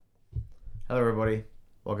Hello, everybody.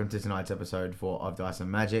 Welcome to tonight's episode 4 of Dice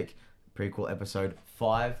and Magic, prequel episode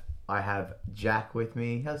 5. I have Jack with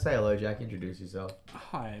me. Say hello, Jack. Introduce yourself.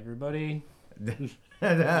 Hi, everybody. My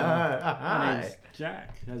Hi. name's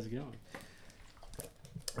Jack. How's it going?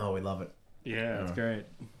 Oh, we love it. Yeah, it's great.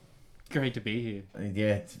 Great to be here.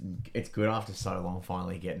 Yeah, it's good after so long.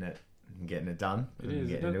 Finally getting it done. It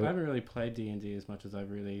is. I haven't really played D&D as much as I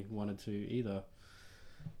really wanted to either.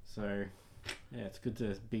 So, yeah, it's good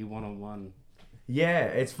to be one-on-one. Yeah,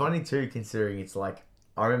 it's funny too, considering it's like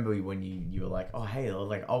I remember when you were like, oh hey,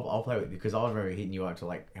 I'll play with you, because I remember hitting you up to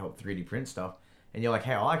like help 3D print stuff. And you're like,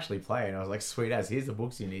 hey, I'll actually play. And I was like, sweet as, here's the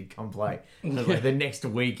books you need, come play. And it was like the next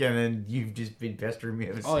week, and then you've just been pestering me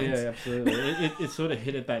ever since. Oh, yeah, absolutely. it sort of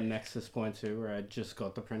hit at that nexus point, too, where I just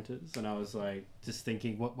got the printers. And I was like, just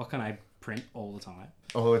thinking, what can I print all the time?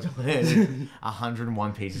 All the time.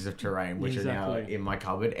 101 pieces of terrain, which are now Exactly. in my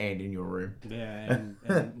cupboard and in your room. Yeah,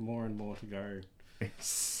 and more to go.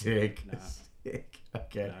 Sick. Nah. Sick.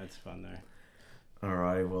 Okay. No, it's fun, though.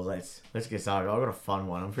 Alrighty, well, let's get started. I've got a fun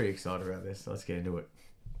one. I'm pretty excited about this. So let's get into it.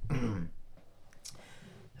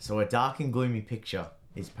 So a dark and gloomy picture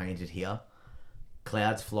is painted here.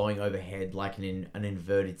 Clouds flowing overhead like an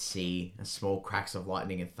inverted sea, and small cracks of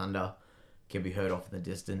lightning and thunder can be heard off in the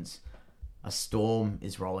distance. A storm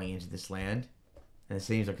is rolling into this land, and it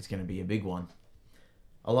seems like it's going to be a big one.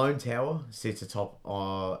 A lone tower sits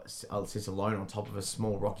alone on top of a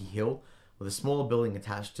small rocky hill, with a smaller building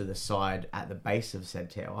attached to the side at the base of said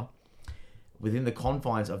tower. Within the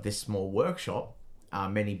confines of this small workshop are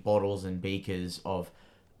many bottles and beakers of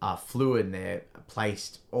fluid, and they're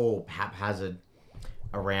placed all haphazard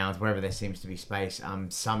around wherever there seems to be space.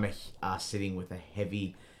 Some are sitting with a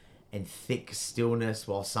heavy and thick stillness,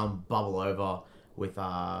 while some bubble over with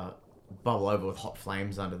hot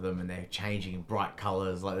flames under them, and they're changing in bright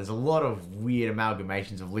colors. Like, there's a lot of weird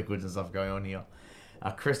amalgamations of liquids and stuff going on here.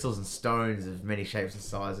 Crystals and stones of many shapes and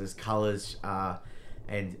sizes, colors,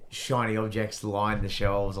 and shiny objects line the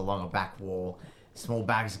shelves along a back wall. Small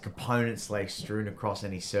bags of components lay strewn across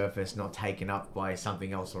any surface not taken up by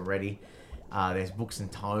something else already. There's books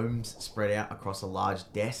and tomes spread out across a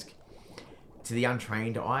large desk. To the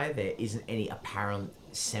untrained eye, there isn't any apparent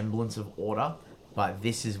semblance of order, but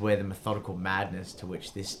this is where the methodical madness to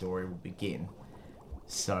which this story will begin.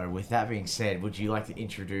 So, with that being said, would you like to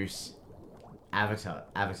introduce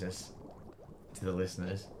Avitus to the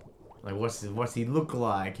listeners? Like, what's he look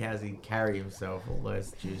like? How's he carry himself? All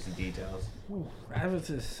those juicy details.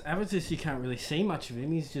 Avitus, you can't really see much of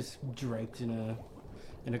him. He's just draped in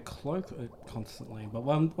a cloak constantly. But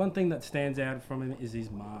one thing that stands out from him is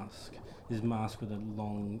his mask. His mask with a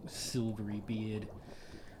long silvery beard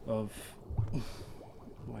of,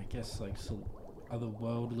 well, I guess, like some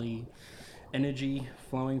otherworldly energy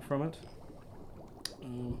flowing from it. I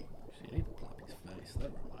need to pull up his face.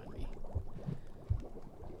 That remind me.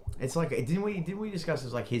 It's like, didn't we discuss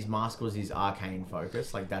this? Like, his mask was his arcane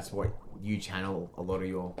focus. Like, that's what you channel a lot of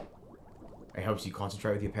your. It helps you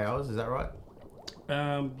concentrate with your powers. Is that right?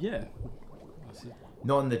 Yeah. I see.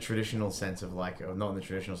 Not in the traditional sense of like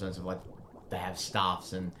they have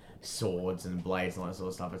staffs and swords and blades and all that sort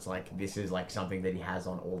of stuff. It's like, this is like something that he has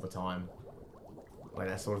on all the time, like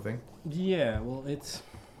that sort of thing. Yeah. Well, it's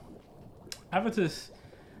Avitus.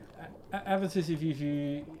 Avitus,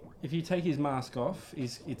 if you take his mask off,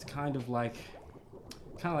 it's kind of like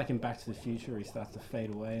in Back to the Future. He starts to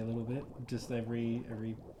fade away a little bit. Just every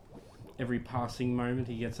passing moment,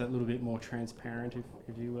 he gets that little bit more transparent,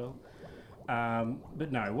 if you will.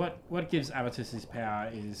 But no, what gives Avitus his power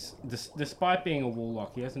is, despite being a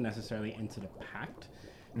warlock, he hasn't necessarily entered a pact.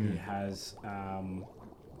 He has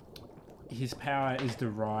his power is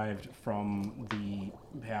derived from the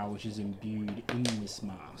power which is imbued in this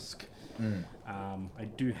mask. I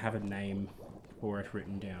do have a name for it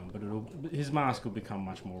written down, but his mask will become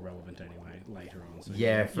much more relevant anyway later on. So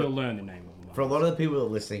Yeah, you'll learn the name of the mask. For a lot of the people that are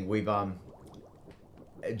listening, we've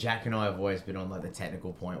Jack and I have always been on like the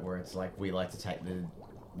technical point where it's like we like to take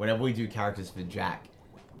whenever we do characters for Jack,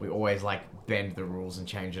 we always like bend the rules and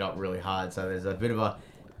change it up really hard. So there's a bit of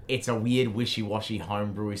it's a weird wishy-washy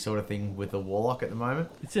homebrewy sort of thing with the warlock at the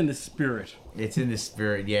moment. It's in the spirit. It's in the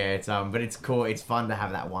spirit, yeah. It's but it's cool. It's fun to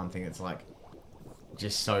have that one thing that's like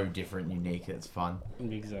just so different, unique. It's fun.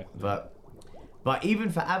 Exactly. But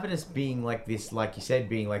even for Avitus being like this, like you said,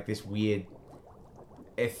 being like this weird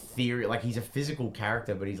ethereal, like he's a physical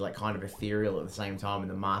character, but he's like kind of ethereal at the same time, and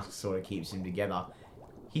the mask sort of keeps him together.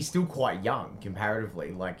 He's still quite young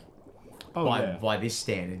comparatively, like by this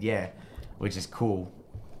standard, yeah, which is cool.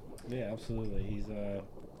 Yeah, absolutely. He's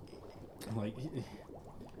like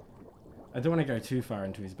I don't want to go too far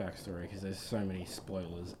into his backstory because there's so many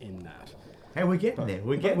spoilers in that. Hey, we're getting there.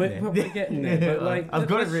 We're getting there. We're getting there. But like, I've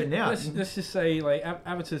got it written out. Let's just say, like,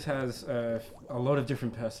 Avitus has a lot of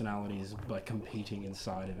different personalities, like, competing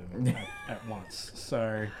inside of him at once.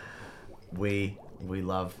 So we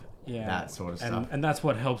love that sort of stuff, and that's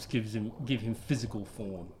what helps give him physical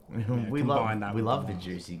form. we love the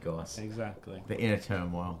juicy goss. Exactly. The inner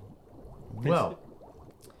turmoil. Well,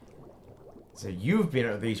 so you've been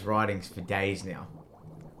at these writings for days now,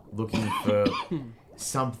 looking for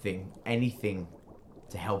something, anything,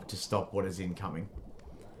 to help to stop what is incoming.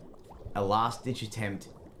 A last-ditch attempt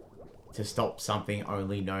to stop something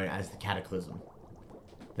only known as the Cataclysm.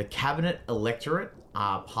 The Cabinet Electorate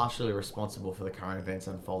are partially responsible for the current events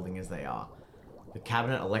unfolding as they are. The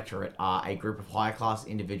Cabinet Electorate are a group of high-class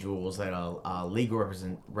individuals that are legal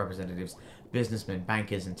representatives, businessmen,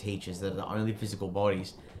 bankers, and teachers that are the only physical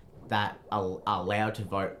bodies that are allowed to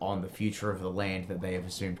vote on the future of the land that they have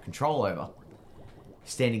assumed control over.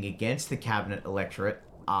 Standing against the Cabinet Electorate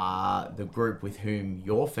are the group with whom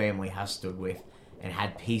your family has stood with and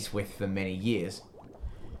had peace with for many years,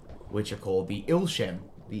 which are called the Ilshem.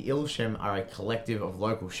 The Ilshem are a collective of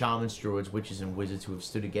local shamans, druids, witches, and wizards who have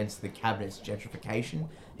stood against the Cabinet's gentrification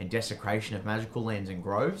and desecration of magical lands and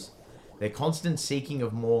groves. Their constant seeking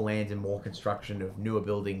of more land and more construction of newer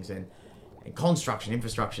buildings and construction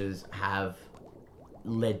infrastructures have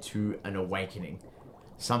led to an awakening.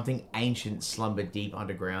 Something ancient slumbered deep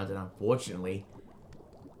underground and unfortunately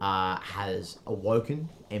has awoken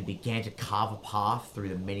and began to carve a path through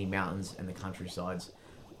the many mountains and the countrysides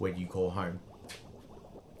where you call home.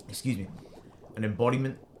 Excuse me. An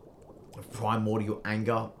embodiment of primordial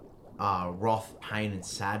anger, wrath, pain, and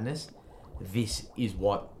sadness. This is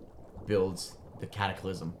what builds the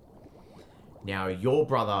Cataclysm. Now, your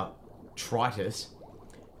brother, Tritus,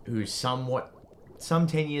 who's some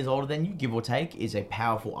 10 years older than you, give or take, is a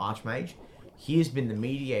powerful archmage. He has been the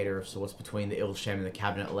mediator of sorts between the Ilshem and the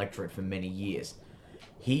Cabinet Electorate for many years.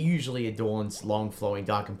 He usually adorns long, flowing,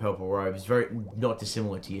 dark and purple robes, very not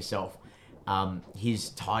dissimilar to yourself. His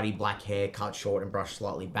tidy black hair cut short and brushed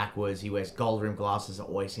slightly backwards. He wears gold-rimmed glasses that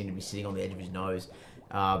always seem to be sitting on the edge of his nose.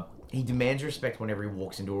 He demands respect whenever he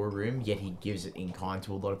walks into a room, yet he gives it in kind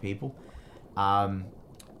to a lot of people.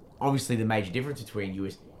 Obviously, the major difference between you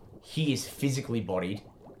is he is physically bodied,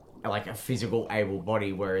 like a physical able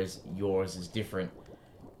body, whereas yours is different.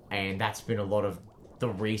 And that's been a lot of the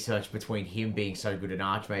research between him being so good an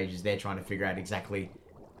archmage, is they're trying to figure out exactly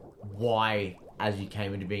why, as you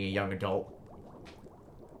came into being a young adult,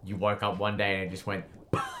 you woke up one day and it just went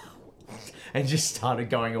and just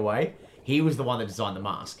started going away. He was the one that designed the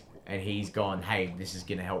mask, and he's gone, hey, this is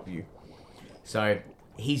going to help you. So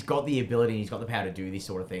he's got the ability, he's got the power to do these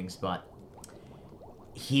sort of things, but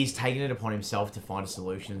he's taken it upon himself to find a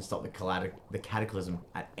solution and stop the Cataclysm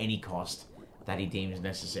at any cost that he deems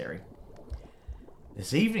necessary.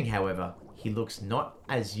 This evening, however, he looks not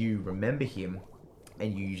as you remember him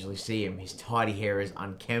and you usually see him. His tidy hair is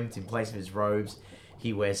unkempt. In place of his robes,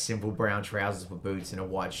 he wears simple brown trousers with boots and a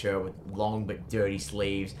white shirt with long but dirty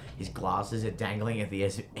sleeves. His glasses are dangling at the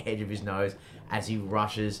edge of his nose as he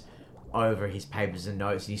rushes over his papers and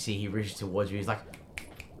notes. And you see he reaches towards you. He's like,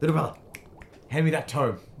 little brother, hand me that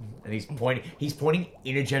tome. And he's pointing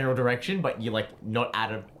in a general direction, but you're like not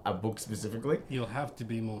at a book specifically. You'll have to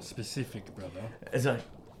be more specific, brother.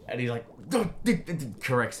 And he's like,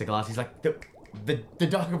 corrects the glass. He's like, the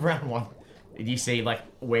darker brown one. And you see like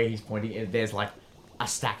where he's pointing, and there's like a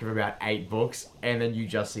stack of about 8 books, and then you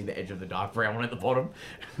just see the edge of the dark brown one at the bottom.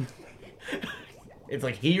 It's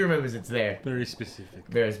like he remembers it's there. Very specific.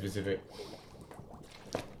 Very specific.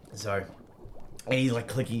 So, and he's like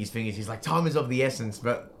clicking his fingers. He's like, time is of the essence,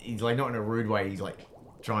 but he's like not in a rude way. He's like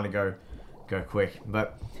trying to go quick.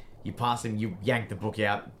 But you pass him, you yank the book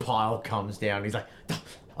out, pile comes down. He's like,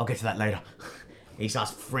 I'll get to that later. He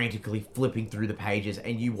starts frantically flipping through the pages,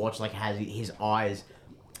 and you watch like as his eyes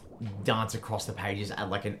dance across the pages at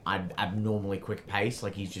like an abnormally quick pace.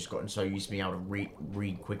 Like he's just gotten so used to being able to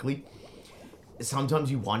read quickly.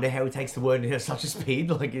 Sometimes you wonder how he takes the word at such a speed.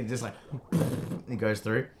 Like it's just like it goes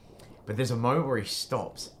through. But there's a moment where he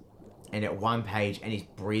stops, and at one page, and his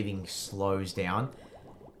breathing slows down,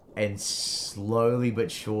 and slowly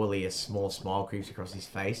but surely a small smile creeps across his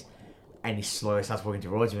face, and he slowly starts walking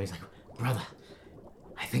towards you, and he's like, brother,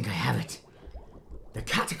 I think I have it. The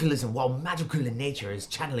Cataclysm, while magical in nature, is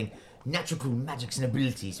channeling natural magics and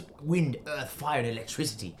abilities, wind, earth, fire, and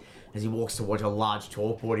electricity. As he walks towards a large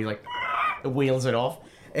chalkboard, he like wheels it off,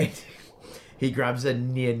 and he grabs a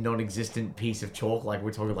near non-existent piece of chalk, like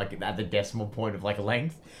we're talking like at the decimal point of like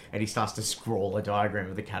length, and he starts to scroll a diagram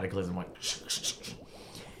of the Cataclysm. Like,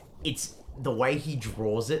 it's the way he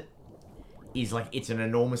draws it is like it's an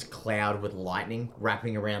enormous cloud with lightning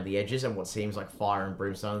wrapping around the edges and what seems like fire and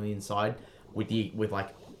brimstone on the inside with like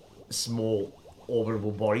small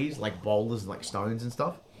orbitable bodies like boulders and like stones and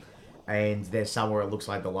stuff. And there's somewhere it looks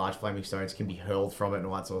like the large flaming stones can be hurled from it and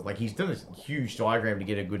all that sort of... Like, he's done a huge diagram to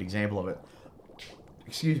get a good example of it.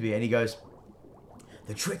 Excuse me. And he goes,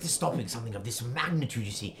 the trick to stopping something of this magnitude,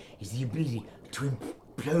 you see, is the ability to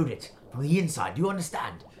implode it from the inside. Do you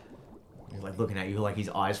understand? He's like looking at you like his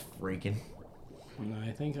eyes freaking.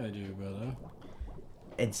 I think I do, brother.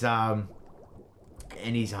 It's, and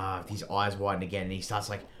his eyes widen again and he starts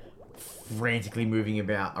like frantically moving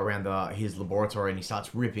about around his laboratory and he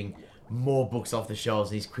starts ripping more books off the shelves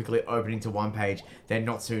and he's quickly opening to one page. Then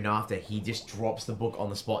not soon after, he just drops the book on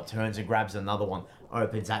the spot, turns and grabs another one,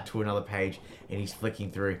 opens that to another page, and he's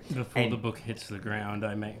flicking through. Before the book hits the ground,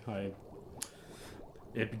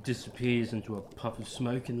 it disappears into a puff of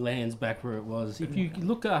smoke and lands back where it was. If you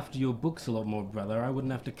look after your books a lot more, brother, I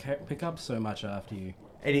wouldn't have to pick up so much after you.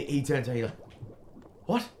 And he turns to you like,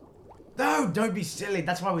 what? No, don't be silly.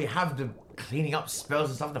 That's why we have the cleaning up spells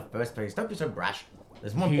and stuff in the first place. Don't be so brash.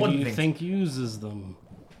 There's more Who do important you things. think uses them?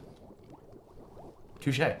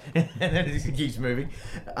 Touche. And then it keeps moving.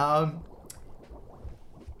 Right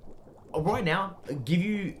now,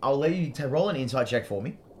 I'll let you roll an insight check for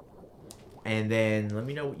me. And then let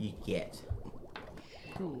me know what you get.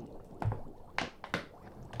 Cool.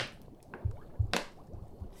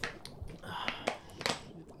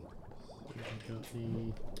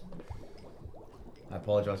 I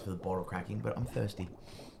apologize for the bottle cracking, but I'm thirsty.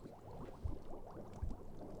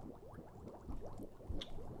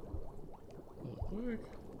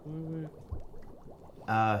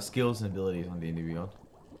 Skills and abilities on D&D Beyond.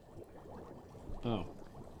 Oh.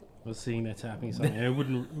 I was seeing that tapping something, and it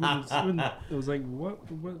wouldn't it was like, what?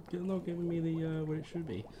 You're not giving me the, what it should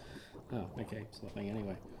be. Oh, okay, it's nothing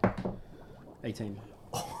anyway. 18.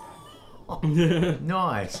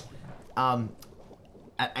 Nice.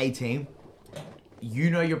 At 18,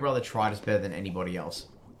 you know your brother Tritus better than anybody else.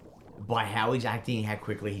 By how he's acting, how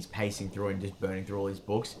quickly he's pacing through and just burning through all his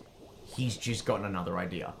books, he's just gotten another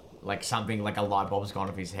idea. Like something like a light bulb's gone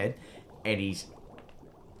off his head, and he's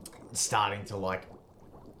starting to like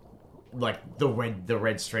the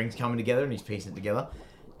red strings coming together, and he's piecing it together.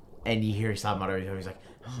 And you hear him start muttering, he's like,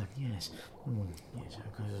 oh yes, yes,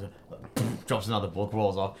 drops another book,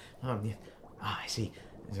 rolls off. Oh yeah, I see.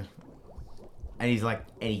 And he's like,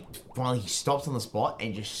 and he finally stops on the spot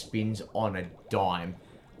and just spins on a dime,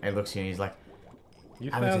 and looks at you and he's like, You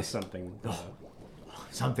found something.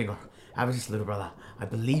 something. Avatus, little brother, I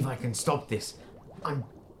believe I can stop this. I'm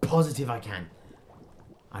positive I can.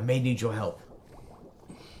 I may need your help.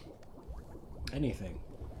 Anything.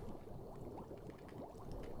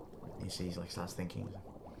 You see, he's like starts thinking.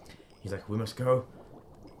 He's like, we must go.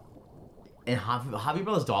 And Harvey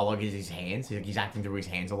Brother's dialogue is his hands. He's acting through his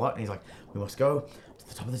hands a lot. And he's like, we must go to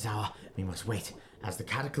the top of the tower. We must wait. As the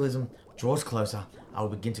cataclysm draws closer, I will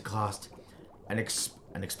begin to cast an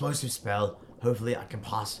explosive spell. Hopefully I can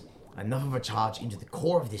pass enough of a charge into the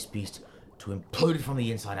core of this beast to implode it from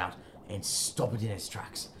the inside out and stop it in its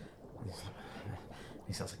tracks.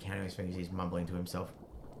 He starts counting his fingers. He's mumbling to himself.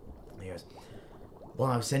 He goes,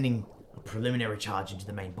 while I'm sending a preliminary charge into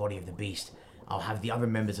the main body of the beast, I'll have the other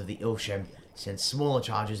members of the Ilshem send smaller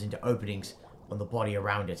charges into openings on the body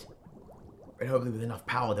around it. And hopefully with enough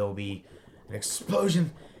power there will be an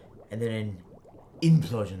explosion and then an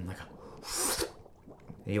implosion, like a...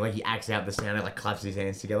 He acts out the sound and like claps his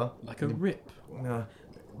hands together. Like a rip.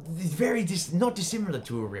 It's very not dissimilar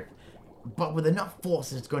to a rip, but with enough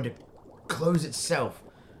force that it's going to close itself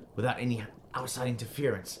without any outside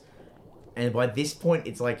interference. And by this point,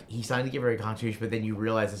 it's like he's starting to get very cartoonish, but then you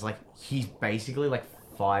realize it's like he's basically like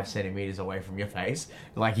 5 centimeters away from your face.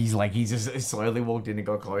 He's just slowly walked in and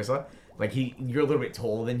got closer. Like you're a little bit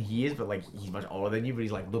taller than he is, but like he's much older than you. But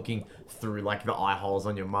he's like looking through like the eye holes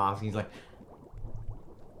on your mask. And he's like,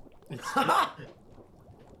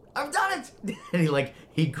 I've done it! And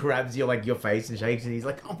he grabs your face and shakes it. And he's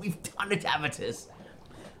like, oh, we've done it, Avatus.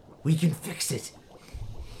 We can fix it.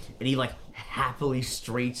 And he happily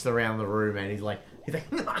streaks around the room, and he's like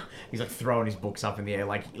throwing his books up in the air,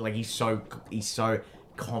 like he's so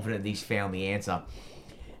confident that he's found the answer.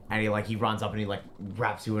 And he runs up and he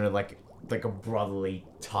wraps you in a brotherly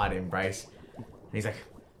tight embrace. And he's like,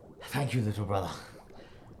 thank you, little brother.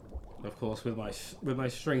 Of course, with my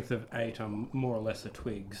strength of 8, I'm more or less a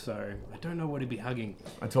twig, so I don't know what to be hugging.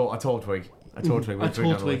 A tall twig. A tall twig. A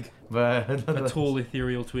tall twig. But a tall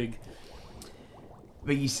ethereal twig.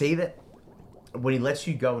 But you see that when he lets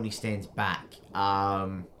you go and he stands back,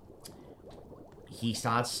 he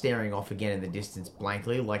starts staring off again in the distance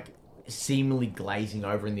blankly, like seemingly glazing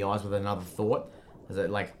over in the eyes with another thought as it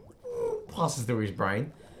like passes through his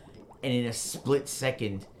brain. And in a split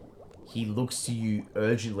second, he looks to you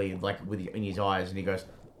urgently, like in his eyes, and he goes,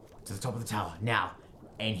 "To the top of the tower, now."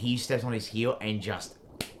 And he steps on his heel and just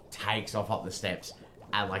takes off up the steps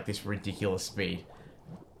at like this ridiculous speed.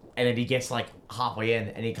 And then he gets like halfway in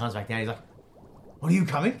and he comes back down. He's like, "What, are you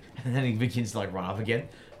coming?" And then he begins to like run up again.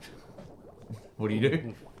 What do you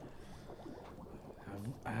do?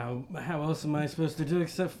 How else am I supposed to do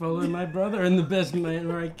except follow my brother in the best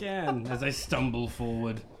manner I can as I stumble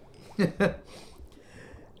forward?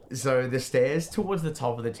 So the stairs towards the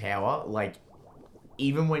top of the tower, like,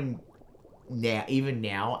 even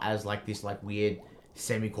now, as like this like weird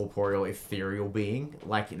semi-corporeal ethereal being,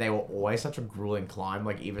 like they were always such a grueling climb.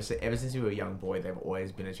 Like ever since you were a young boy, they've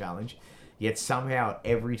always been a challenge. Yet somehow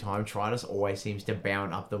every time Tritus always seems to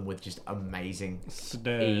bound up them with just amazing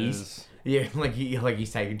ease. Yeah, like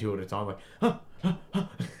he's taking two at a time, like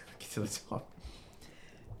get to the top.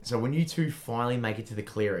 So when you two finally make it to the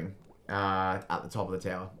clearing at the top of the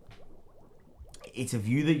tower, it's a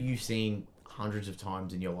view that you've seen hundreds of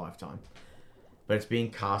times in your lifetime, but it's being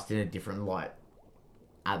cast in a different light.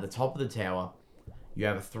 At the top of the tower, you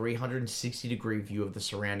have a 360-degree view of the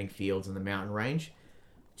surrounding fields and the mountain range.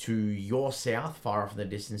 To your south, far off in the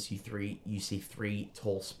distance, you see three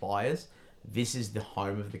tall spires. This is the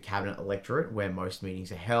home of the cabinet electorate, where most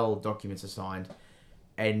meetings are held, documents are signed,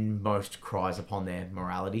 and most cries upon their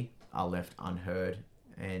morality are left unheard,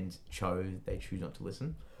 and they choose not to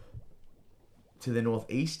listen. To the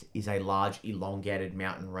northeast is a large, elongated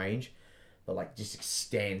mountain range that like just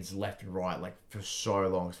extends left and right, like for so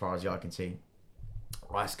long, as far as the eye can see.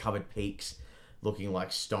 Ice-covered peaks, looking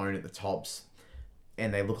like stone at the tops,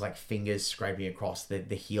 and they look like fingers scraping across the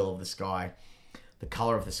heel of the sky. The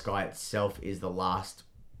color of the sky itself is the last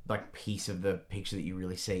like piece of the picture that you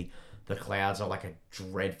really see. The clouds are like a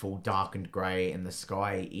dreadful darkened grey, and the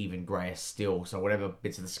sky even greyer still. So whatever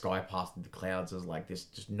bits of the sky past the clouds is like this,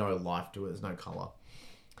 just no life to it. There's no color.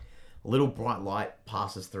 A little bright light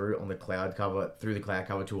passes through the cloud cover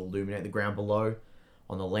to illuminate the ground below.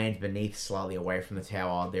 On the land beneath, slightly away from the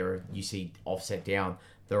tower, you see offset down,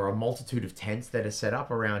 there are a multitude of tents that are set up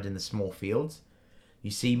around in the small fields.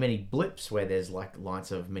 You see many blips where there's like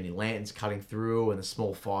lines of many lanterns cutting through, and the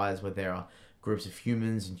small fires where there are groups of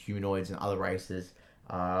humans and humanoids and other races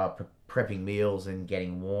prepping meals and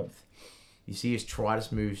getting warmth. You see as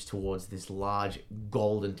Tritus moves towards this large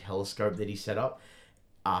golden telescope that he set up,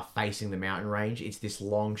 facing the mountain range. It's this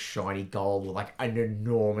long, shiny gold with like an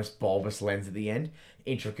enormous bulbous lens at the end,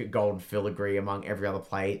 intricate golden filigree among every other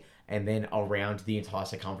plate, and then around the entire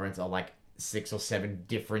circumference are like 6 or 7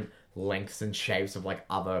 different lengths and shapes of like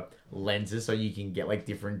other lenses, so you can get like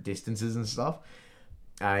different distances and stuff.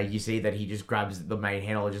 You see that he just grabs the main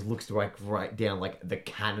handle and just looks to like right down like the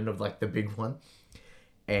cannon of like the big one,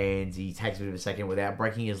 and he takes a bit of a second without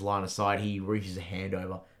breaking his line of sight. He reaches a hand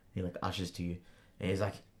over and he like ushers to you, and he's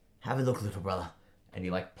like, "Have a look, little brother," and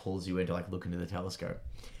he like pulls you in to like look into the telescope.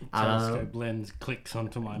 Telescope lens clicks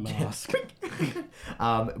onto my mask.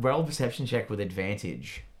 Roll a perception check with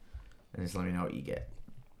advantage, and just let me know what you get.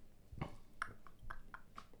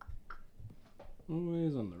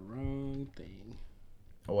 Always on the wrong thing.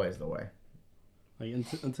 Always the way. Like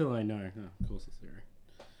until I know. Oh, of course it's zero.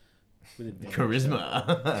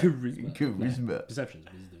 Charisma. Charisma. Perception's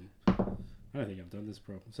wisdom. I don't think I've done this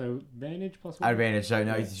properly. So advantage plus what? Advantage. So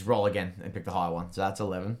no, you just roll again and pick the higher one. So that's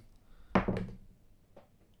 11.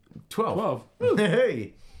 12.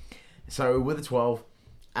 Hey. So with a 12,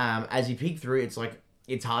 as you peek through,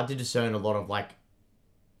 it's hard to discern a lot of like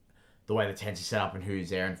the way the tents are set up and who's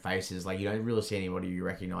there and faces. Like you don't really see anybody you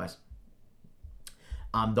recognize.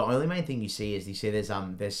 The only main thing you see is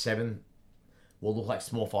there's 7 what look like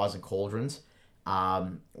small fires and cauldrons,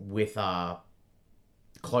 with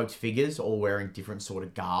cloaked figures all wearing different sort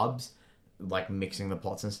of garbs, like mixing the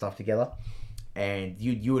pots and stuff together. And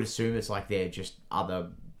you would assume it's like they're just other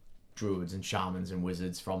druids and shamans and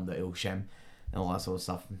wizards from the Ilshem and all that sort of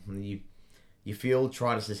stuff. You feel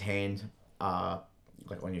Tritus's hand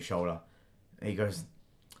like on your shoulder, and he goes,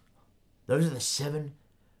 "Those are the 7.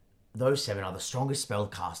 Those 7 are the strongest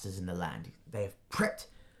spellcasters in the land. They have prepped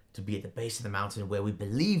to be at the base of the mountain where we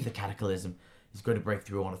believe the cataclysm is going to break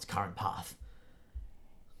through on its current path.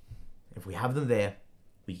 If we have them there,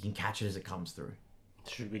 we can catch it as it comes through."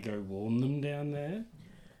 Should we go warn them down there?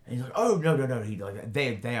 And he's like, "Oh, no.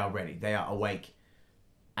 They are ready. They are awake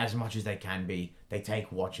as much as they can be. They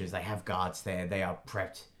take watches. They have guards there. They are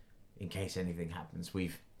prepped in case anything happens.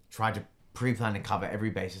 We've tried to pre-plan and cover every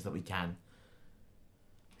basis that we can.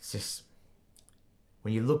 It's just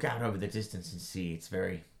when you look out over the distance and see, it's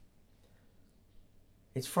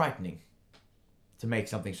frightening to make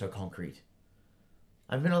something so concrete.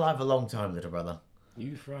 I've been alive a long time, little brother.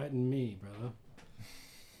 You frighten me, brother.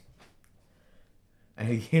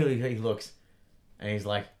 And he looks, and he's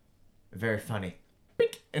like, very funny.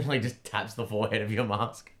 And like just taps the forehead of your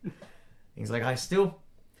mask. He's like,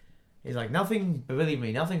 he's like, nothing, believe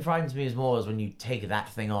me, nothing frightens me as more as when you take that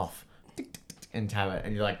thing off and tap it.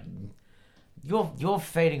 And you're like, you're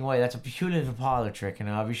fading away. That's a peculiar parlor trick, and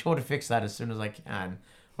I'll be sure to fix that as soon as I can.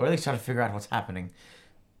 Or at least try to figure out what's happening.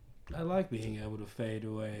 I like being able to fade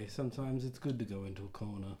away. Sometimes it's good to go into a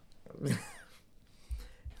corner.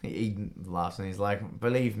 He laughs and he's like,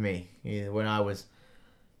 believe me, when I was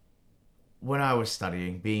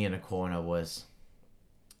studying, being in a corner was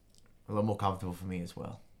a lot more comfortable for me as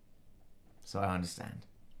well. So I understand.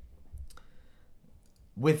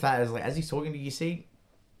 With that, as he's talking to you, see,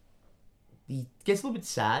 he gets a little bit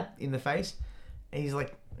sad in the face, and he's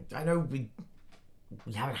like, I know we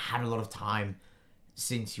haven't had a lot of time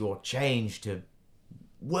since your change to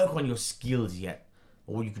work on your skills yet,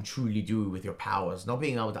 or what you can truly do with your powers. Not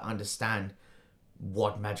being able to understand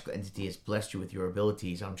what magical entity has blessed you with your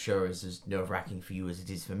abilities, I'm sure is as nerve-wracking for you as it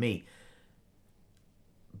is for me.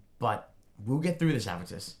 But we'll get through this,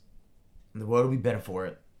 Avatus, and the world will be better for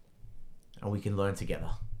it, and we can learn together.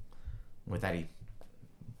 With that, he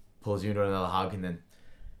pulls you into another hug and then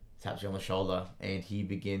taps you on the shoulder, and he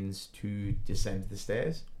begins to descend the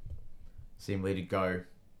stairs, seemingly to go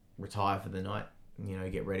retire for the night,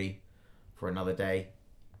 get ready for another day.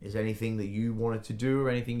 Is there anything that you wanted to do or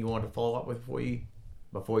anything you wanted to follow up with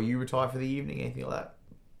before you retire for the evening? Anything like that?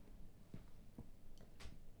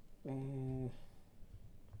 Aren't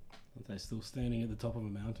I still standing at the top of a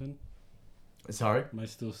mountain? Sorry? Am I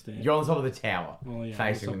still standing? You're on top of the tower, Oh, yeah,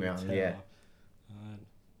 facing on the top of mountain, yeah.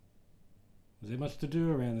 Is there much to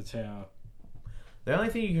do around the tower? The only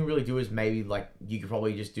thing you can really do is maybe, you could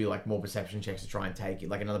probably just do, more perception checks to try and take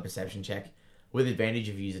it, another perception check, with advantage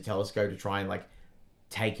if you use a telescope to try and,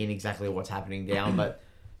 take in exactly what's happening down, but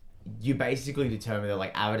you basically determine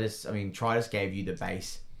that, Tritus gave you the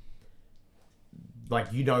base.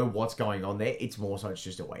 You know what's going on there. It's more so it's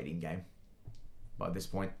just a waiting game by this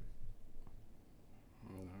point.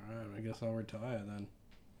 Alright, I guess I'll retire then.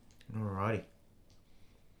 Alrighty.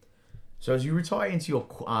 So as you retire into your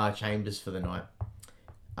chambers for the night,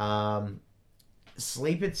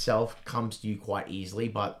 sleep itself comes to you quite easily,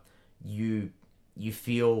 but you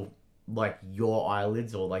feel like your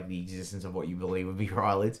eyelids, or the existence of what you believe would be your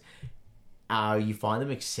eyelids, you find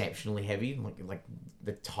them exceptionally heavy, like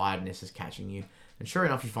the tiredness is catching you, and sure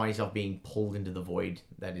enough, you find yourself being pulled into the void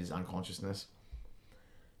that is unconsciousness.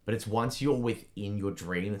 But it's once you're within your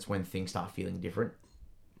dream, it's when things start feeling different.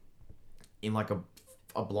 In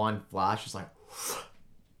a blind flash, it's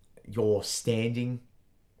you're standing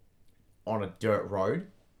on a dirt road,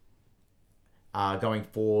 going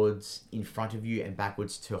forwards in front of you and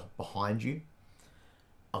backwards to behind you.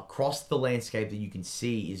 Across the landscape that you can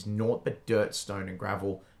see is naught but dirt, stone, and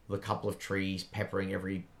gravel, with a couple of trees peppering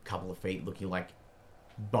every couple of feet, looking like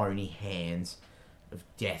bony hands of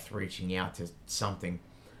death reaching out to something.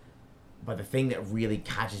 But the thing that really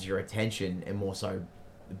catches your attention, and more so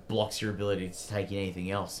blocks your ability to take in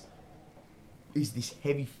anything else, is this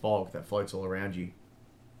heavy fog that floats all around you,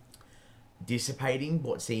 dissipating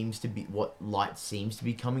what light seems to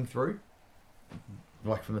be coming through,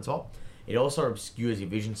 from the top. It also obscures your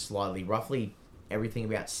vision slightly. Roughly everything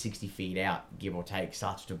about 60 feet out, give or take,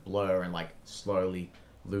 starts to blur and slowly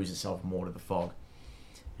lose itself more to the fog.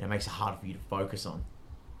 And it makes it harder for you to focus on.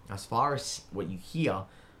 As far as what you hear,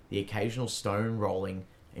 the occasional stone rolling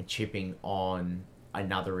and chipping on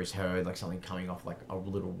another is heard, something coming off a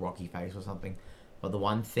little rocky face or something. But the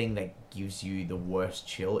one thing that gives you the worst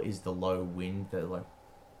chill is the low wind that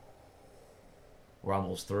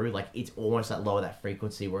rumbles through. It's almost that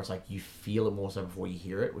frequency where it's you feel it more so before you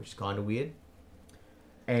hear it, which is kind of weird.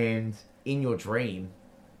 And in your dream,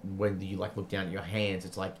 when you look down at your hands,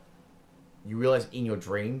 it's you realize in your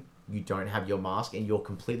dream you don't have your mask and you're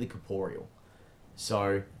completely corporeal.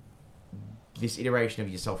 So this iteration of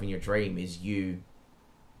yourself in your dream is you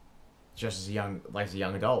just as a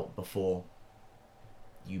young adult before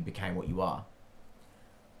you became what you are.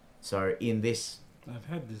 So in this, I've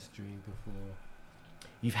had this dream before.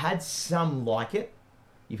 You've had some like it,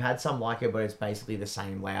 but it's basically the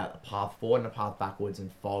same layout: a path forward and a path backwards,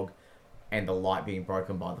 and fog, and the light being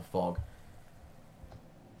broken by the fog.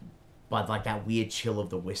 But that weird chill of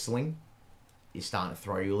the whistling is starting to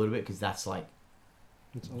throw you a little bit, because that's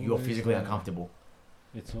you're physically uncomfortable.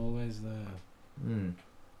 It's always there.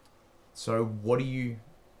 So what are you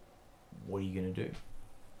gonna do?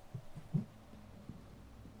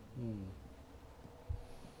 Hmm.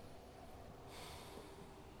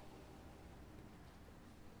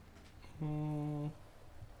 Hmm.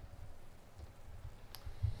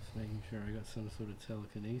 Just making sure I got some sort of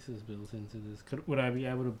telekinesis built into this. Would I be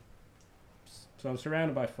able to? So I'm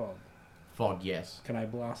surrounded by fog. Fog, yes. Can I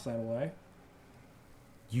blast that away?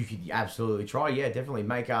 You could absolutely try. Yeah, definitely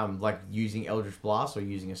make like using Eldritch Blast or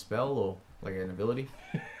using a spell or like an ability.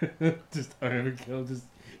 Just overkill. Just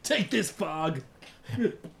take this fog.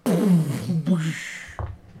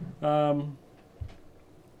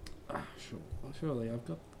 Surely I've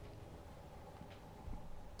got.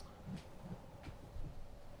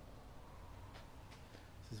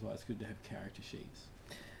 This is why it's good to have character sheets.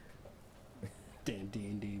 Damn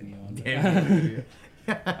D&D Beyond.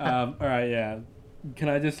 All right, yeah. Can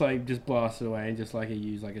I just blast it away and just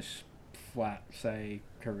use a flat, say,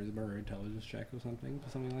 charisma or intelligence check or something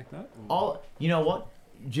like that? Or? Oh, you know what?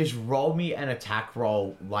 Just roll me an attack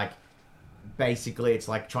roll. Like, basically, it's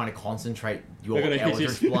like trying to concentrate your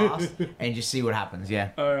Eldritch Blast and just see what happens. Yeah.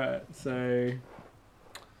 All right, so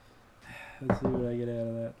let's see what I get out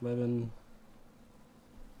of that. 11.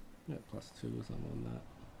 Yeah, +2 or something on that.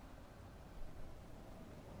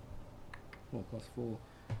 Or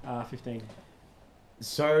 +4. 15.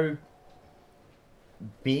 So,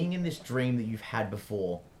 being in this dream that you've had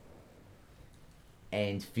before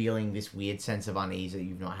and feeling this weird sense of unease that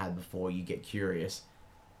you've not had before, you get curious.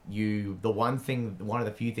 One of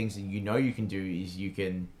the few things that you can do is you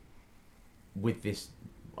can, with this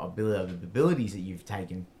abilities that you've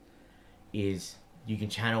taken, is you can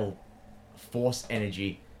channel force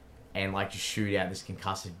energy and just shoot out this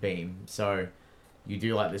concussive beam. So, you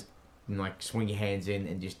do this, swing your hands in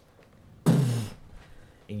and just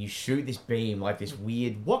and you shoot this beam this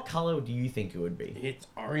weird... What color do you think it would be? It's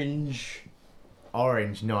orange.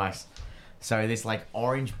 Orange, nice. So this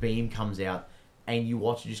orange beam comes out and you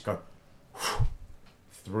watch it just go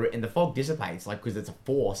through it and the fog dissipates because it's a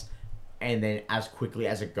force, and then as quickly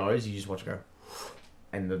as it goes you just watch it go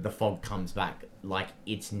and the fog comes back.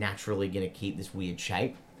 It's naturally going to keep this weird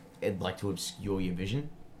shape and to obscure your vision.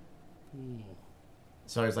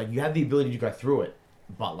 So it's you have the ability to go through it,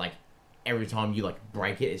 but every time you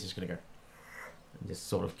break it, it's just gonna go and just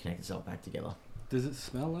sort of connect itself back together. Does it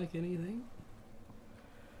smell like anything?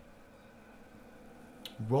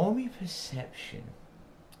 Roll me perception.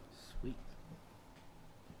 Sweet.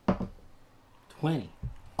 20.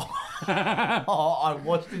 Oh, I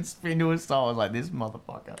watched it spin to a star. I was like, this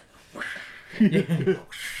motherfucker. Yeah.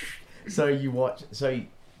 So you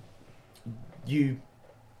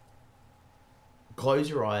close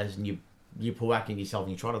your eyes and you pull back in yourself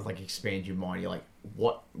and you try to expand your mind. You're like,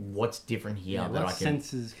 what's different here that I can...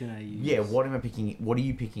 senses can I use? Yeah, what am I picking? What are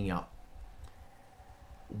you picking up?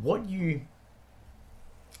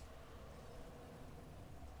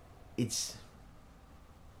 It's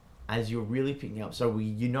as you're really picking up. So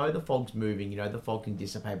the fog's moving. The fog can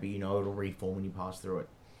dissipate, but it'll reform when you pass through it.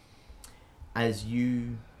 As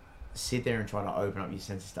you sit there and try to open up your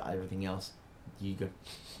senses to everything else, you go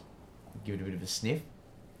give it a bit of a sniff.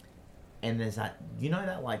 And there's that,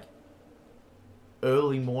 that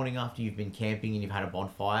early morning after you've been camping and you've had a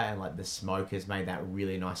bonfire and the smoke has made that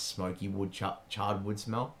really nice smoky wood, charred wood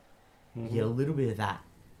smell. Mm-hmm. You get a little bit of that.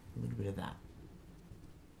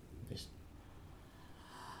 Just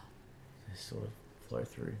sort of flow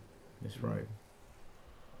through this road.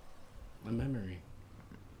 A memory.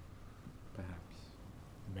 Perhaps.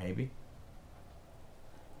 Maybe.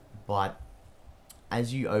 But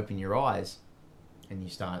as you open your eyes and you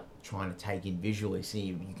start trying to take in visually,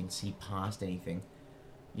 see if you can see past anything,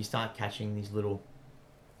 you start catching these little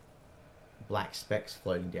black specks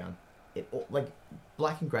floating down. It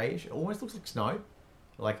black and greyish. It almost looks like snow,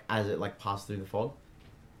 as it passes through the fog.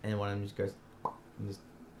 And then one of them just goes and just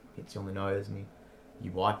hits you on the nose, and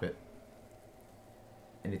you wipe it,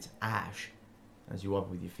 and it's ash. As you wipe it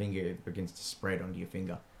with your finger, it begins to spread onto your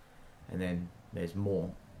finger, and then there's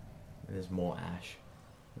more, and there's more ash,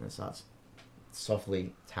 and it starts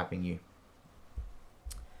softly tapping you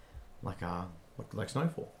like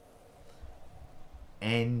snowfall.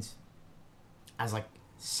 And as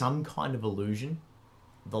some kind of illusion,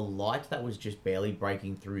 the light that was just barely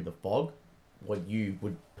breaking through the fog, what you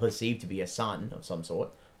would perceive to be a sun of some sort,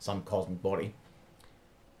 some cosmic body,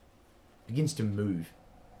 begins to move.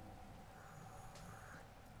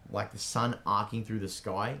 Like the sun arcing through the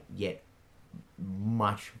sky, yet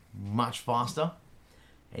much, much faster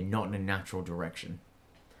and not in a natural direction.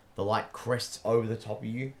 The light crests over the top of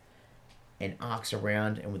you and arcs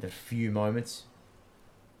around, and with a few moments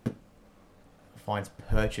finds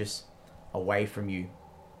purchase away from you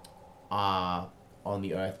on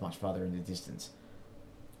the earth much farther in the distance.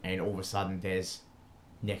 and all of a sudden there's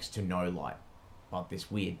next to no light, but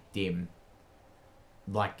this weird dim,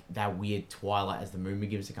 like that weird twilight as the moon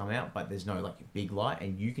begins to come out, but there's no like big light,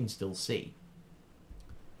 and you can still see.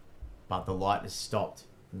 But the light has stopped,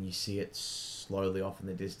 and you see it slowly off in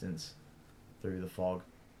the distance through the fog,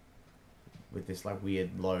 with this like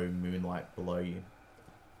weird low moonlight below you.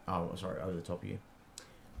 Oh, sorry, over the top of you.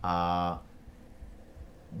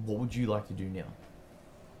 What would you like to do now?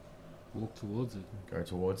 Walk towards it. Go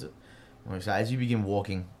towards it. Okay, so as you begin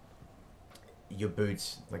walking, your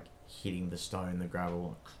boots like hitting the stone, the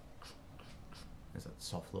gravel. There's that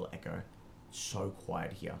soft little echo. So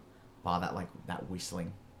quiet here, bar that like that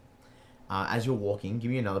whistling. As you're walking,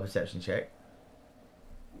 give me another perception check.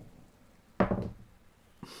 5.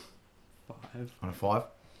 On a 5.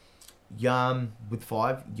 With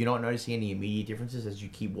 5, you're not noticing any immediate differences as you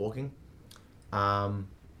keep walking. But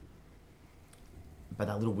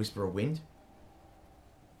that little whisper of wind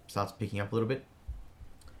starts picking up a little bit.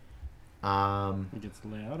 It gets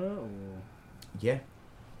louder, or Yeah,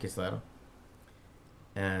 gets louder.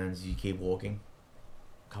 And as you keep walking,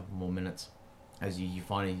 a couple more minutes, as you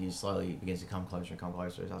find it, you slowly begins to come closer and come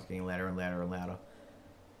closer. It starts getting louder and louder and louder.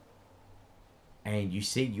 And you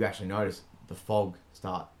actually notice the fog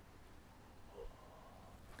start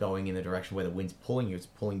going in the direction where the wind's pulling you. It's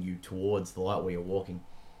pulling you towards the light where you're walking.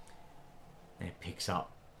 And it picks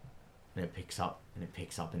up. And it picks up. And it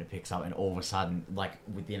picks up. And it picks up. And all of a sudden, like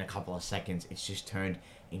within a couple of seconds, it's just turned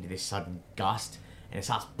into this sudden gust. And it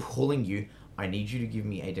starts pulling you. I need you to give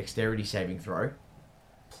me a dexterity saving throw.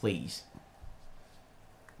 Please.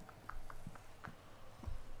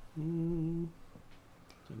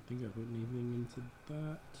 don't think I put anything into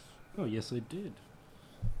that. Oh, yes, I did.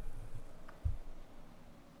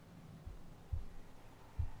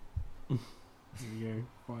 There we go.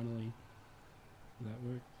 Finally. Did that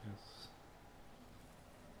work? Yes.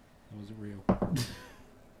 That wasn't real.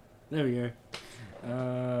 There we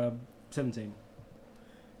go. 17.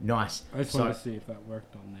 Nice. I just wanted to see if that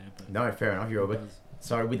worked on there. But No, fair enough. You're all good.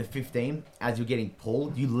 So with the 15, as you're getting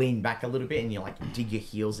pulled, you lean back a little bit and you like dig your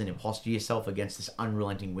heels in and posture yourself against this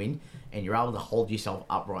unrelenting wind, and you're able to hold yourself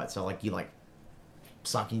upright. So like you like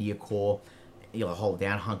suck into your core, you like hold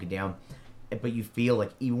down, hunker down, but you feel like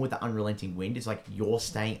even with the unrelenting wind, it's like you're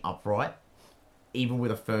staying upright. Even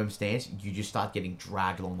with a firm stance, you just start getting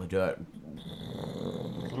dragged along the dirt.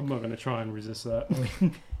 I'm not going to try and resist that.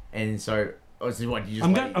 And so, what you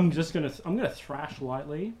just I'm gonna thrash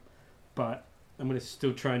lightly, but I'm gonna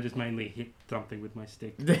still try and just mainly hit something with my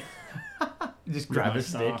stick. just grab a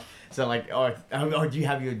stick. So like, do you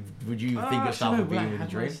have your? Would you think your staff would be in your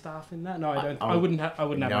dream? My staff in that? No, I don't. I wouldn't have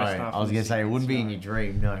my staff. I was gonna say it wouldn't be in your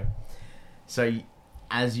dream. No. So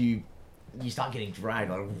as you start getting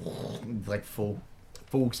dragged like full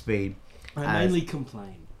speed. I mainly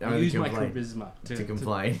complain. I use my charisma to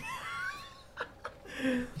complain.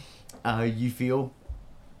 You feel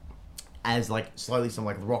as like slowly some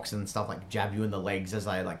like rocks and stuff like jab you in the legs as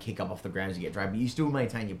they like kick up off the ground as you get dragged, but you still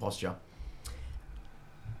maintain your posture.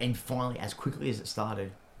 And finally, as quickly as it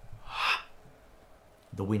started,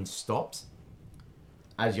 the wind stops.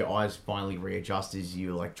 As your eyes finally readjust, as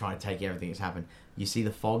you like trying to take everything that's happened, you see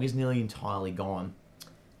the fog is nearly entirely gone,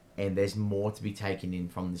 and there's more to be taken in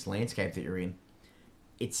from this landscape that you're in.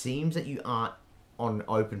 It seems that you aren't on an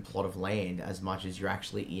open plot of land as much as you're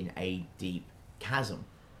actually in a deep chasm.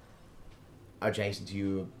 Adjacent to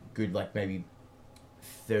you, good like maybe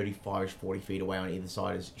 35 40 feet away on either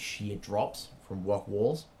side is sheer drops from rock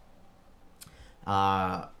walls.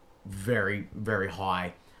 Very, very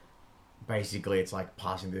high. Basically, it's like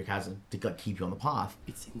passing through the chasm to like, keep you on the path.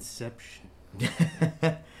 It's Inception.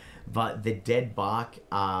 But the dead bark,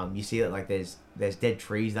 you see that like there's dead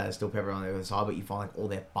trees that are still peppered on the other side, but you find like all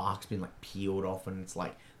their bark's been like peeled off, and it's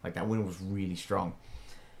like that wind was really strong.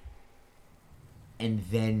 And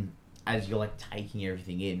then as you're like taking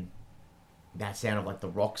everything in, that sound of like the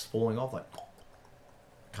rocks falling off like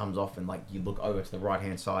comes off, and like you look over to the right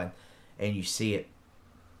hand side and you see it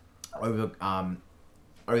over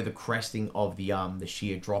the cresting of the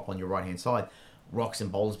sheer drop on your right hand side. Rocks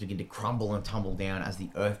and boulders begin to crumble and tumble down as the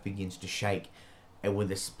earth begins to shake, and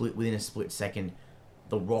within a split second,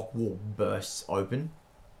 the rock wall bursts open,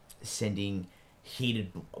 sending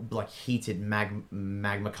heated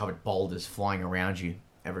magma covered boulders flying around you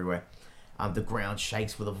everywhere. The ground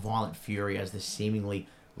shakes with a violent fury as the seemingly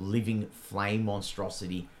living flame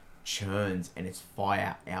monstrosity churns, and its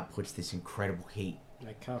fire outputs this incredible heat.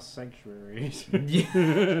 I cast Sanctuary.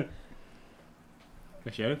 Yeah.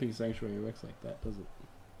 Actually, I don't think Sanctuary works like that, does it?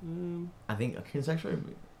 I think can Sanctuary.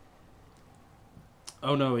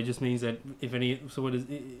 Oh no, it just means that if any. So what is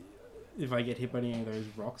it? if I get hit by any of those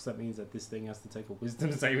rocks, that means that this thing has to take a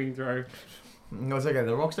wisdom saving throw. No, it's okay.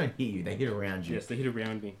 The rocks don't hit you. They hit around you. Yes, they hit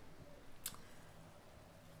around me.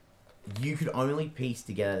 You could only piece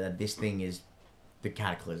together that this thing is the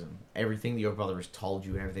Cataclysm. Everything that your brother has told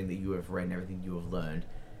you and everything that you have read and everything you have learned,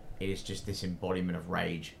 it is just this embodiment of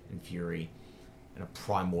rage and fury and a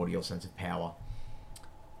primordial sense of power.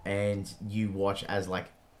 And you watch as,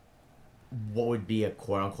 like, what would be a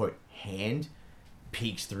quote-unquote hand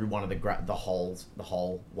peeks through one of the holes,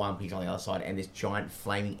 one peeks on the other side, and this giant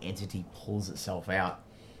flaming entity pulls itself out.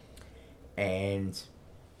 And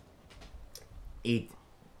it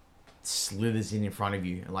slithers in front of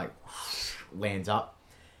you and, like, lands up.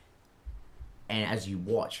 And as you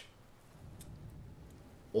watch,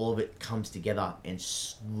 all of it comes together and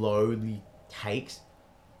slowly takes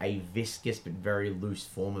a viscous but very loose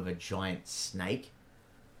form of a giant snake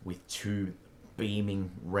with two beaming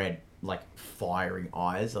red, like, firing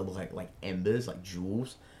eyes that look like embers, like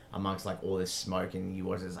jewels, amongst, like, all this smoke. And you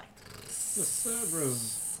watch it, it's like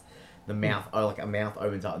the mouth, a mouth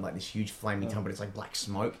opens up and, like, this huge flaming tongue, but it's like black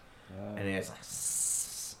smoke, and it's like,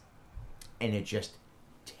 and it just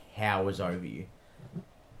towers over you.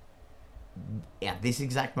 At this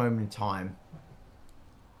exact moment in time,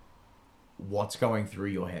 what's going through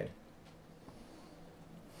your head?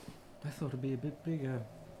 I thought it'd be a bit bigger.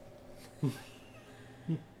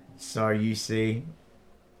 So you see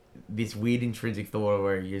this weird intrinsic thought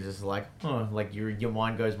where you're just like, oh, like your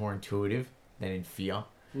mind goes more intuitive than in fear.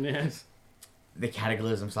 Yes. The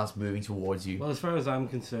Cataclysm starts moving towards you. Well, as far as I'm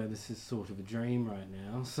concerned, this is sort of a dream right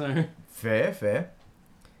now, so... Fair.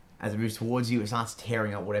 As it moves towards you, it starts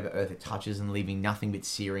tearing up whatever earth it touches and leaving nothing but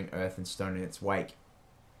searing earth and stone in its wake.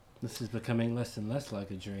 This is becoming less and less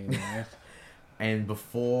like a dream, right? And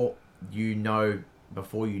before you know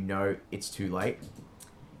it's too late,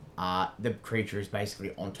 the creature is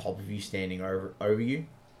basically on top of you, standing over you.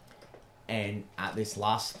 And at this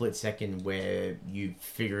last split second where you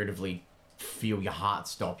figuratively feel your heart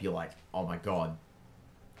stop, you're like, oh my god,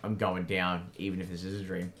 I'm going down, even if this is a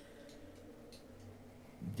dream.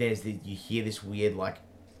 You hear this weird, like,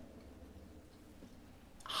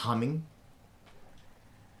 humming.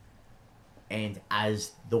 And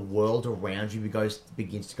as the world around you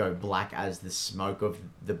begins to go black, as the smoke of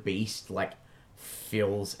the beast, like,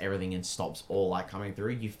 fills everything and stops all light coming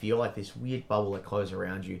through, you feel like this weird bubble that closes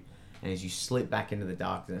around you. And as you slip back into the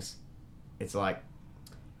darkness, it's like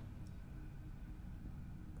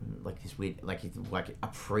this weird, like, it's like a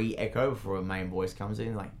pre-echo before a main voice comes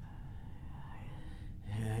in, like,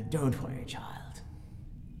 don't worry, child.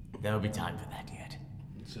 There'll be time for that yet.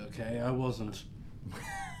 It's okay, I wasn't.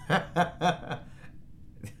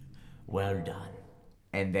 Well done.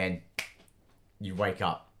 And then you wake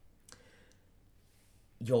up.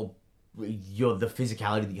 The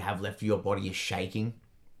physicality that you have left of your body is shaking.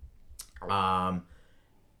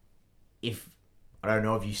 If I don't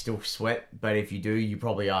know if you still sweat, but if you do, you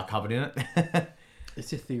probably are covered in it.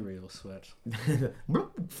 It's ethereal sweat.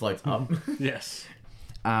 Floats up. Yes.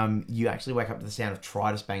 You actually wake up to the sound of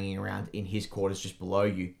Tritus banging around in his quarters just below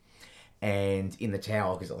you, and in the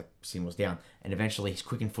tower, because it, like, signals down. And eventually his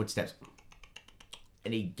quickened footsteps,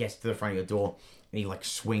 and he gets to the front of your door, and he, like,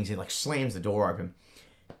 swings and, like, slams the door open.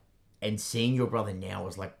 And seeing your brother now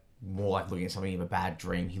is, like, more like looking at something of a bad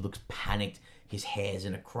dream. He looks panicked. His hair's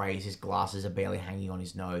in a craze. His glasses are barely hanging on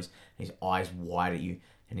his nose. And his eyes wide at you.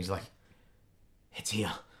 And he's like, it's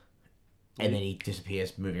here. And then he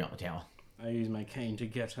disappears, moving up the tower. I use my cane to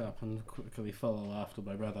get up and quickly follow after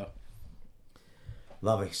my brother.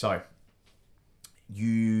 Lovely. So,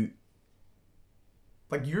 you're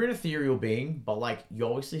an ethereal being, but, like, you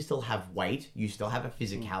obviously still have weight. You still have a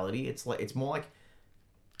physicality. It's more like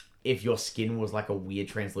if your skin was like a weird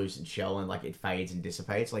translucent shell and, like, it fades and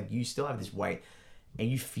dissipates. Like, you still have this weight and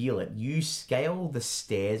you feel it. You scale the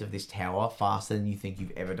stairs of this tower faster than you think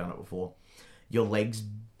you've ever done it before. Your legs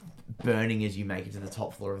burning as you make it to the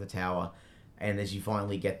top floor of the tower. And as you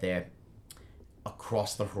finally get there,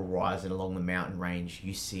 across the horizon along the mountain range,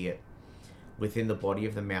 you see it. Within the body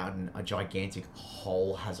of the mountain, a gigantic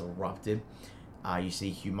hole has erupted. You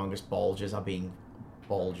see humongous boulders are being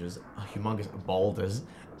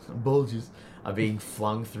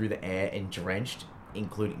flung through the air and drenched,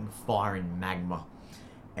 including fire and magma,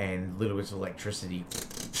 and little bits of electricity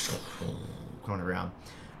coming around.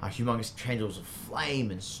 Humongous tendrils of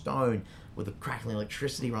flame and stone with the crackling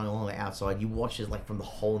electricity running along the outside. You watch as, like, from the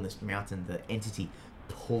hole in this mountain, the entity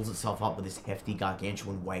pulls itself up with this hefty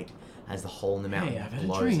gargantuan weight as the hole in the mountain Hey, I've had a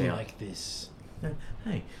blows dream out. like this.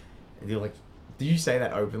 Hey, and you're like, do you say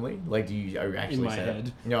that openly? Like, do you actually In my say head.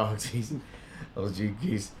 that? No, jeez. Oh,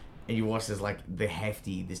 jeez. And you watch this, like,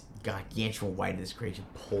 this gargantuan weight of this creature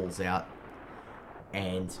pulls out.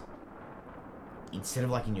 And instead of,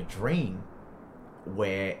 like, in your dream,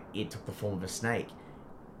 where it took the form of a snake,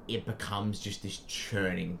 it becomes just this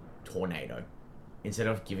churning tornado. Instead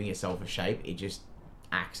of giving itself a shape, it just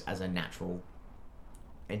acts as a natural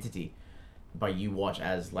entity. But you watch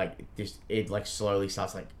as, like, it, like, slowly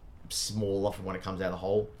starts, like, smaller from when it comes out of the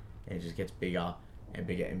hole, and it just gets bigger and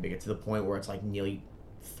bigger and bigger, to the point where it's, like, nearly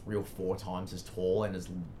 3 or 4 times as tall and as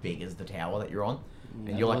big as the tower that you're on.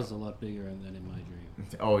 And That was a lot bigger than in my dream.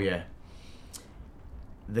 Oh, yeah.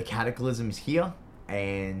 The Cataclysm is here,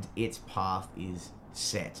 and its path is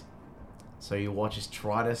set. So you watch as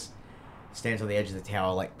Tritus stands on the edge of the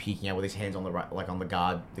tower, like, peeking out with his hands on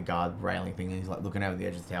the guard railing thing, and he's, like, looking over the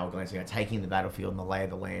edge of the tower, glancing out, taking the battlefield and the lay of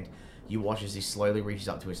the land. You watch as he slowly reaches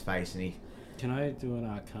up to his face, and he... Can I do an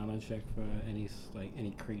Arcana check for any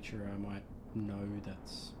creature I might know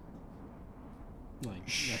that's like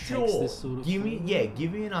that takes this sort of give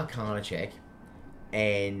me an Arcana check,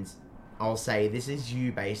 and I'll say this is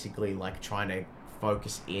you basically, like, trying to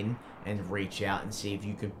focus in and reach out and see if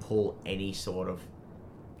you can pull any sort of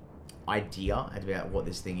idea about what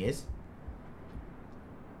this thing is.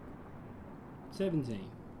 17.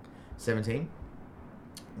 17.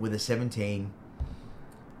 With a 17,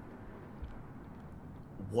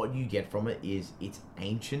 what you get from it is it's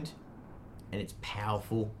ancient, and it's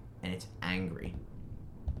powerful, and it's angry.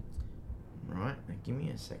 Right, now give me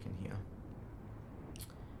a second here.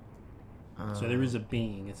 So there is a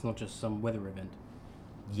being. It's not just some weather event.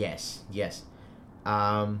 Yes.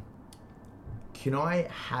 Can I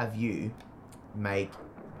have you make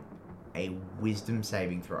a wisdom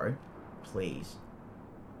saving throw, please?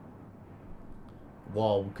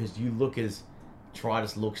 Well, because you look as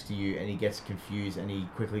Tritus looks to you, and he gets confused, and he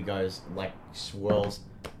quickly goes, like, swirls,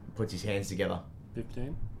 puts his hands together.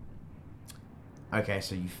 15. Okay,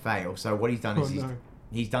 so you fail. So what he's done is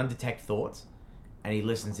he's done detect thoughts, and he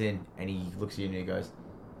listens in, and he looks at you and he goes,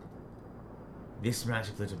 "This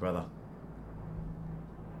magic little brother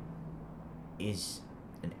is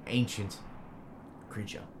an ancient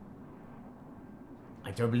creature.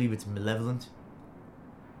 I don't believe it's malevolent,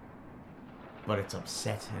 but it's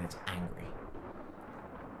upset and it's angry.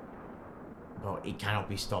 But it cannot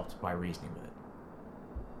be stopped by reasoning with it."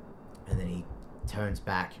 And then he turns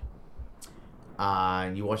back,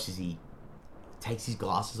 and you watch as he takes his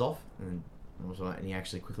glasses off, and he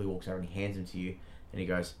actually quickly walks over and he hands them to you, and he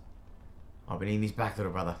goes, "I've been eating these back,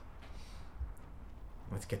 little brother.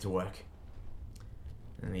 Let's get to work."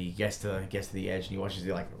 And he gets to the edge, and he watches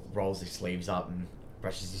he, like, rolls his sleeves up and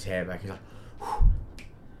brushes his hair back. He's like, "Whew.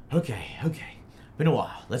 Okay, been a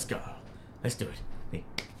while. Let's go. Let's do it." And he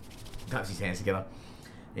claps his hands together,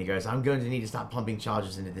 and he goes, "I'm going to need to start pumping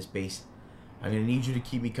charges into this beast. I'm going to need you to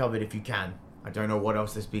keep me covered if you can. I don't know what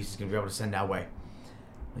else this beast is going to be able to send our way."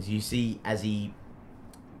 As you see, as he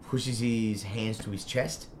pushes his hands to his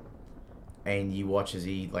chest, and you watch as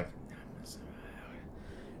he, like,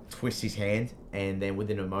 twists his hand, and then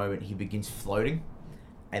within a moment he begins floating,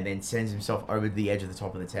 and then sends himself over to the edge of the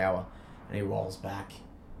top of the tower, and he rolls back,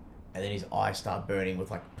 and then his eyes start burning with,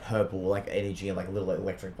 like, purple, like, energy, and, like, little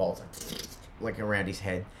electric bolts, like around his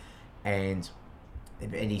head, and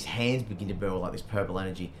his hands begin to burn with, like, this purple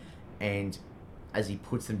energy, and as he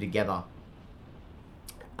puts them together,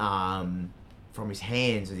 from his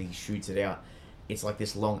hands as he shoots it out, it's like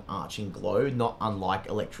this long arching glow, not unlike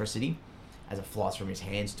electricity, as it flies from his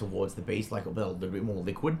hands towards the beast, like a little bit more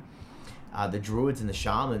liquid. The druids and the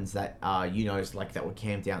shamans that like that were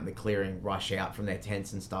camped out in the clearing rush out from their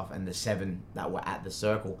tents and stuff, and the 7 that were at the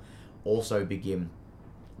circle also begin,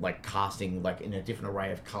 like, casting, like, in a different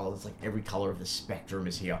array of colors. Like, every color of the spectrum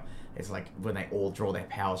is here. It's like when they all draw their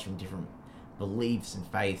powers from different beliefs and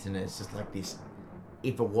faiths, and it's just like this.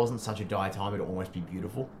 If it wasn't such a dire time, it'd almost be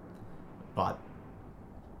beautiful, but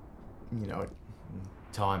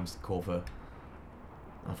times call for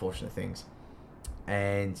unfortunate things.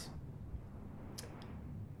 And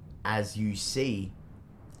as you see,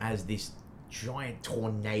 as this giant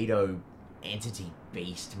tornado entity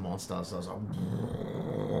beast monster starts, like,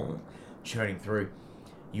 churning through,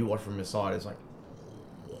 you watch from the side as, like,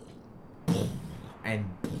 and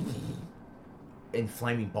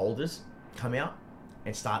flaming boulders come out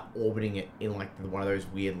and start orbiting it in, like, one of those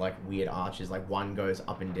weird arches. Like, one goes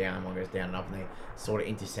up and down, one goes down and up, and they sort of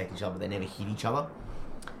intersect each other, but they never hit each other.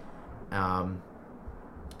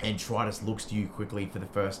 And Tritus looks to you quickly for the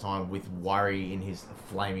first time with worry in his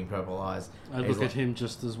flaming purple eyes. I look at him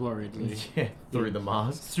just as worriedly. Yeah, through the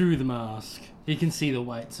mask. Through the mask. He can see the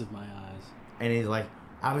whites of my eyes. And he's like,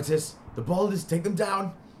 "Avitus, the boulders, take them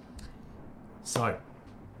down." So,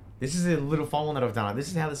 This is a little fun one that I've done. This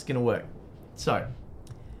is how this is going to work. So,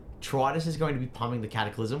 Tridus is going to be pumping the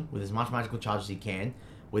Cataclysm with as much magical charge as he can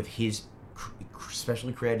with his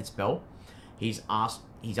specially created spell. He's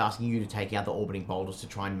asking you to take out the orbiting boulders to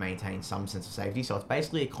try and maintain some sense of safety. So it's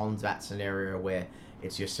basically a combat scenario where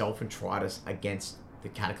it's yourself and Tridus against the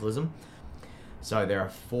Cataclysm. So there are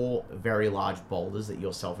 4 very large boulders that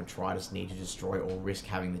yourself and Tridus need to destroy or risk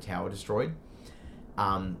having the tower destroyed.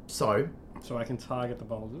 So I can target the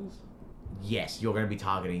boulders? Yes, you're going to be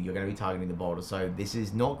targeting the boulders. So this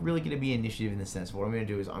is not really going to be initiative in the sense. What I'm going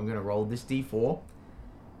to do is I'm going to roll this d4,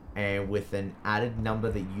 and with an added number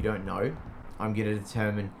that you don't know, I'm going to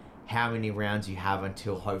determine how many rounds you have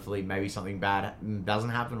until hopefully maybe something bad doesn't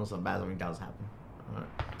happen or something does happen. Alright.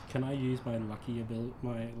 Can I use my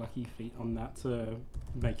my lucky feat on that to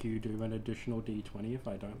make you do an additional d20 if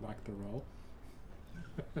I don't like the roll?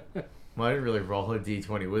 Well, I didn't really roll a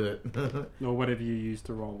d20 with it. Or whatever you use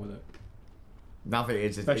to roll with it.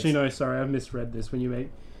 Nothing. No, sorry, I've misread this.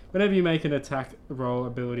 Whenever you make an attack roll,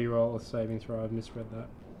 ability roll, or saving throw, I've misread that.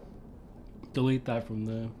 Delete that from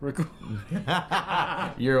the record.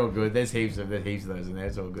 You're all good. There's heaps of those in there.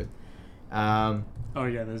 It's all good. Oh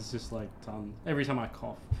yeah, there's just like tons. Every time I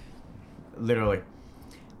cough. Literally.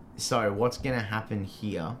 So what's going to happen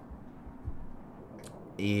here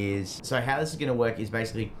is... So how this is going to work is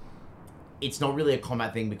basically... It's not really a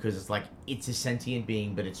combat thing because it's like... It's a sentient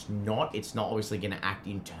being, but it's not. It's not obviously going to act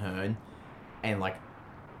in turn and like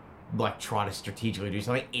try to strategically do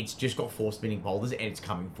something. It's just got 4 spinning boulders and it's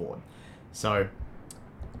coming forward. So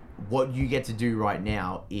what you get to do right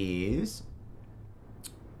now is...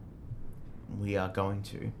 We are going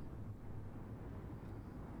to...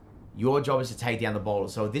 Your job is to take down the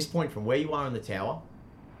boulders. So at this point, from where you are in the tower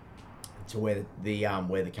to where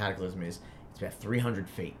the Cataclysm is, it's about 300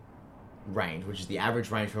 feet range, which is the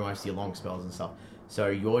average range for most of your long spells and stuff. So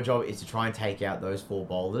your job is to try and take out those 4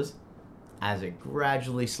 boulders as it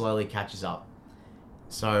gradually, slowly catches up.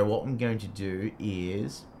 So what I'm going to do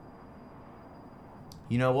is...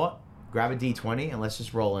 You know what? Grab a d20 and let's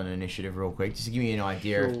just roll an initiative real quick, just to give you an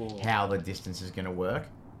idea of how the distance is going to work.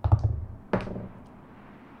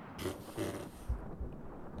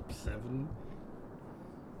 7.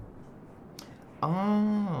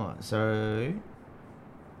 Oh, so...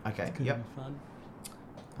 Okay, It's yep. gonna be fun.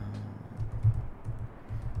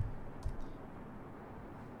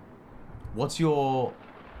 What's your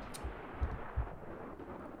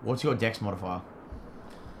dex modifier?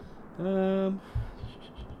 Did have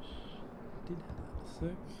that a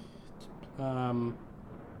sec.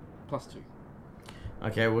 +2.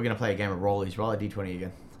 Okay, we're gonna play a game of rollies. Roll a d20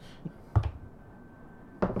 again.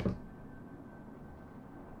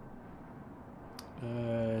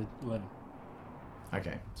 11.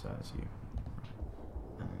 Okay, so that's you.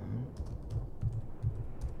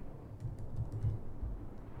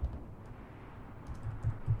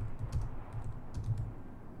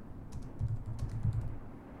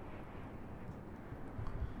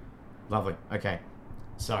 Lovely. Okay,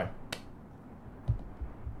 so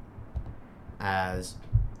as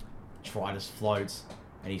Tridus floats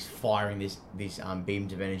and he's firing this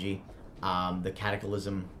beams of energy, the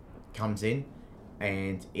Cataclysm comes in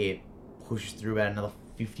and it pushes through about another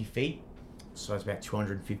 50 feet, so it's about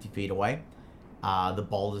 250 feet away. The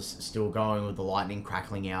boulder's still going with the lightning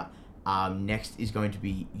crackling out. Next is going to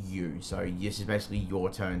be you, so this is basically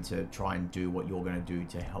your turn to try and do what you're going to do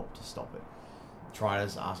to help to stop it.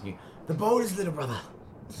 Tridus asking you, the boulder's little brother.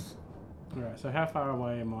 Alright, so how far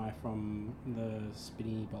away am I from the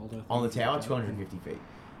spinny boulder thing? On the tower, 250 feet.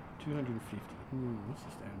 250. That's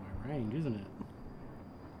just out of my range, isn't it?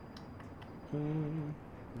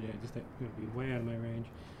 Yeah, just that would be way out of my range.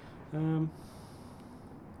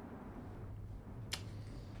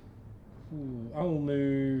 I'll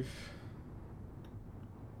move.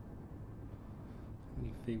 How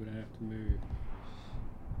many feet would I have to move?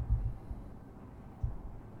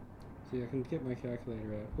 See, I can get my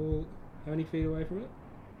calculator out. Well, how many feet away from it?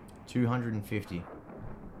 250. I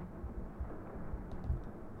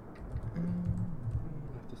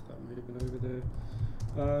have to start moving over there.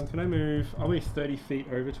 Can I move? I'll move 30 feet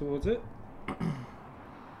over towards it.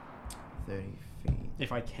 30 feet.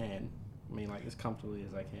 If I can. I mean, like, as comfortably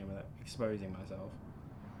as I can without exposing myself.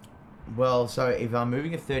 Well, so if I'm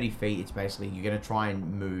moving at 30 feet, it's basically you're going to try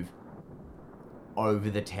and move over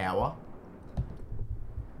the tower.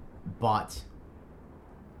 But...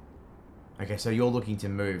 Okay, so you're looking to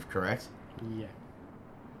move, correct? Yeah.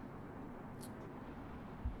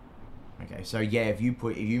 Okay, so yeah, if you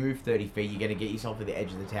move 30 feet, you're going to get yourself to the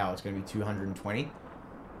edge of the tower. It's going to be 220.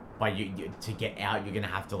 But to get out, you're going to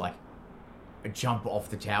have to, like, jump off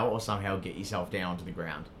the tower or somehow get yourself down to the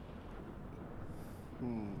ground.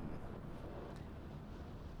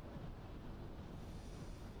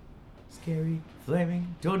 Scary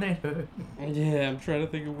flaming tornado. Yeah, I'm trying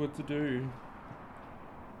to think of what to do.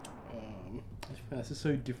 This is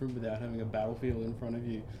so different without having a battlefield in front of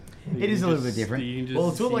you. It is a little bit different. Well,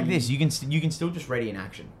 it's all like see- this. You can still just ready in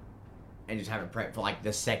action, and just have it prepped for like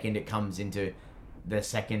the second it comes into, the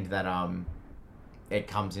second that it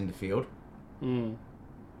comes into field.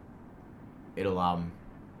 It'll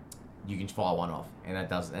you can fire one off, and that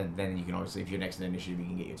does, and then you can obviously, if you're next in initiative, you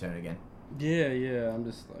can get your turn again. Yeah. I'm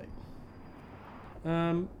just like,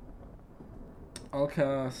 I'll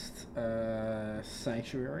cast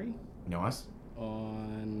Sanctuary Nice.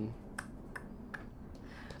 on. Do I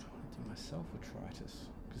want to do myself or Tritus?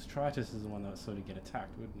 Because Tritus is the one that would sort of get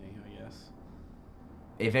attacked, wouldn't he? I guess.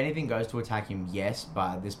 If anything goes to attack him, yes,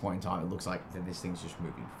 but at this point in time, it looks like that this thing's just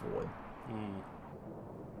moving forward.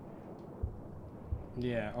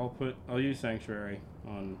 Yeah, I'll use Sanctuary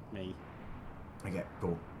on me. Okay,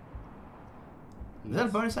 cool. And Is that a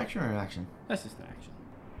that's- bonus action or an action? That's just an action.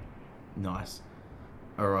 Nice.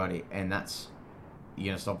 Alrighty, and that's... You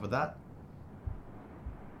gonna stop with that?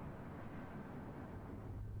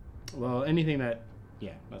 Well, anything that...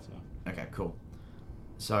 Yeah, that's enough. Okay, cool.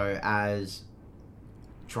 So, as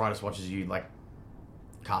Tritus watches you, like,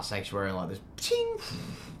 cast Sanctuary and, like, this... Ching!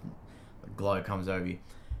 Glow comes over you.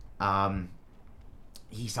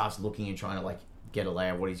 He starts looking and trying to, like, get a lay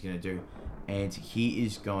of what he's gonna do. And he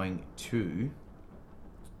is going to...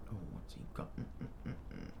 Oh, what's he got?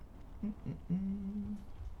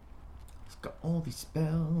 He's got all these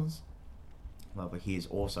spells. Lovely. He is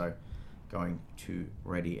also going to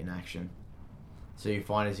ready in action. So you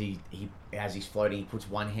find as as he's floating, he puts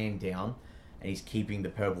one hand down and he's keeping the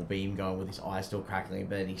purple beam going with his eyes still crackling,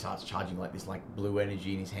 but then he starts charging like this like blue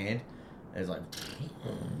energy in his hand. And it's like,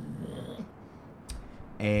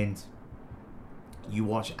 and you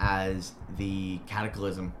watch as the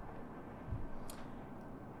cataclysm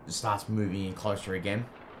starts moving in closer again.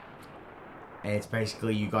 And it's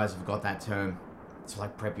basically, you guys have got that term to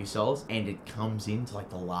like prep yourselves, and it comes into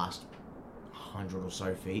like the last 100 or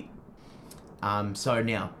so feet. So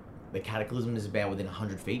now the cataclysm is about within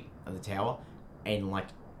 100 feet of the tower, and like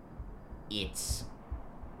it's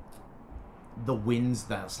the winds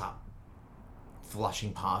that start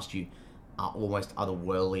flushing past you are almost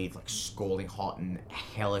otherworldly, like scalding hot and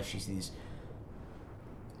hellish. Is this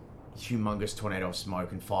humongous tornado of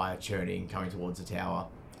smoke and fire churning coming towards the tower,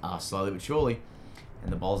 slowly but surely.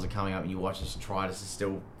 And the bolts are coming up, and you watch as Tritus is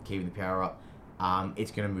still keeping the power up. It's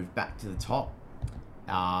going to move back to the top.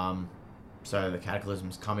 So the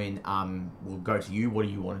cataclysms come in. We'll go to you. What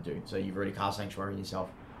do you want to do? So you've already cast Sanctuary yourself.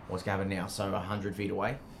 What's going to happen now? So 100 feet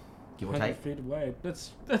away, give or 100 take. feet away. Let's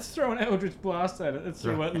throw an Eldritch Blast at it. Let's see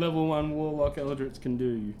what level 1 Warlock Eldritch can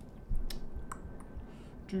do.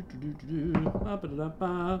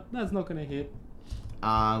 Ba-ba-da-ba. That's not going to hit.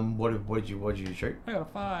 What did you shoot? I got a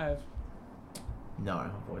 5. No,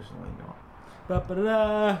 unfortunately not.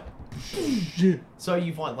 Ba-ba-da. So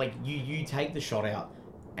you find like you take the shot out,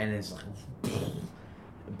 and it's like,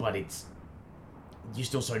 but you're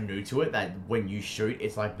still so new to it that when you shoot,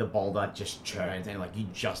 it's like the boulder just churns and like you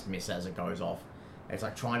just miss as it goes off. It's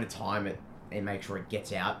like trying to time it and make sure it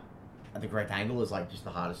gets out at the correct angle is like just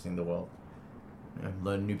the hardest thing in the world. You know,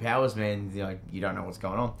 learn new powers, man. You know, you don't know what's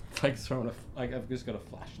going on. It's like throwing like I've just got a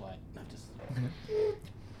flashlight. I've just.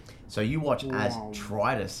 So you watch as Wow.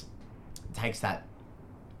 Tritus takes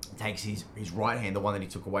his right hand, the one that he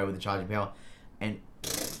took away with the charging power,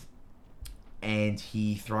 and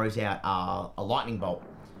he throws out a lightning bolt.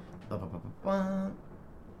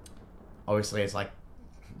 Obviously, it's like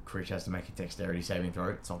Krish has to make a dexterity saving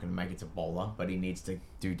throw. It's not going to make it to boulder, but he needs to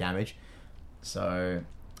do damage. So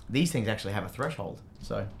these things actually have a threshold.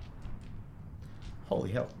 So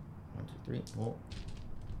holy hell! 1, 2, 3, 4.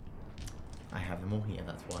 I have them all here.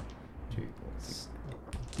 That's why. 2, 4, 6.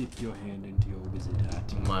 Dip your hand into your wizard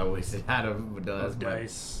hat. My wizard hat of Of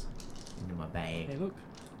dice. into my bag. Hey, look.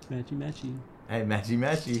 Matchy matchy. Hey, matchy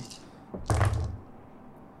matchy.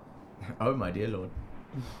 Oh my dear lord.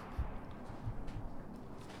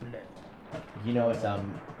 You know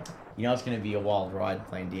it's gonna be a wild ride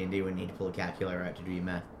playing D&D when you need to pull a calculator out to do your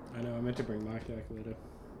math. I know, I meant to bring my calculator.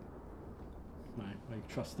 My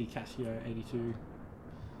trusty Casio 82.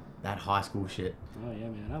 That high school shit. Oh yeah,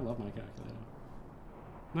 man, I love my calculator.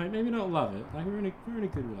 Like, maybe not love it. Like, we're in a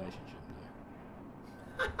good relationship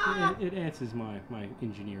now. it answers my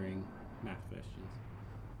engineering math questions,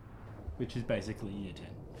 which is basically year 10.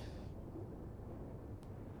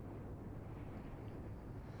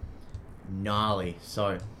 Gnarly.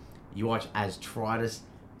 So, you watch as Tritus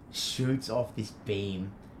shoots off this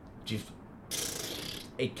beam, just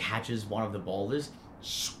it catches one of the boulders,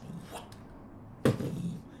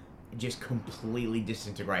 it just completely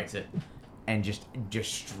disintegrates it, and just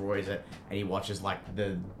destroys it. And he watches like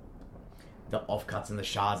the offcuts and the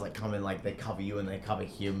shards like come in, like they cover you and they cover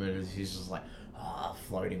him, and he's just like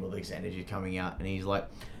floating with this energy coming out. And he's like,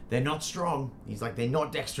 they're not strong. He's like, they're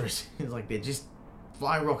not dexterous. He's like, they're just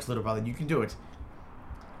flying rocks, little brother. You can do it.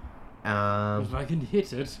 If I can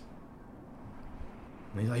hit it.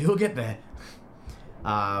 And he's like, you'll get there.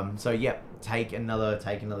 So yep, take another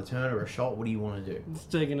turn or a shot. What do you want to do? Let's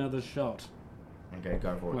take another shot. Okay,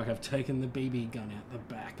 go for it. Like I've taken the BB gun out the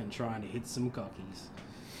back and trying to hit some cockies.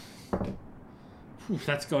 Whew,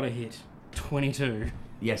 that's got a hit. 22.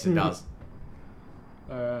 Yes, it does.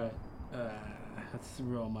 Alright. Let's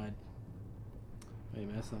roll my... Wait a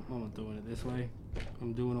minute, I'm not doing it this way.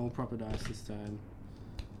 I'm doing all proper dice this time.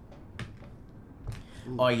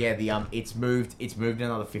 Oh yeah, it's moved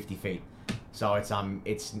another 50 feet. So it's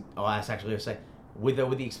that's actually to say, with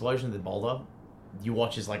the explosion of the boulder, you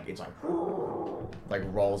watch as like it's like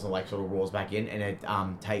rolls and like sort of rolls back in, and it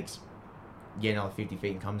takes another 50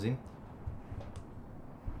 feet and comes in.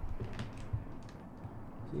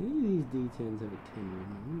 Do any of these D10s have a 10 in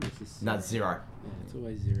them? No, it's 0. Yeah, it's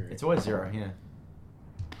always 0. It's always 0, yeah.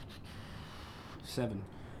 7.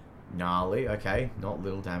 Gnarly, okay, not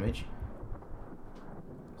little damage.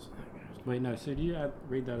 Wait, no. So do you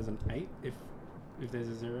read that as an 8 if there's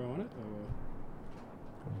a 0 on it, or?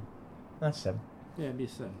 That's 7. Yeah, it'd be a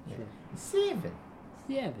 7. Yeah. Sure. 7.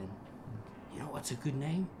 7. You know what's a good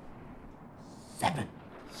name? 7.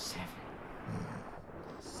 7?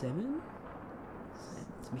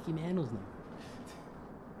 It's Mickey Mantle's name.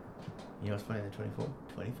 You know what's funny? They're 24,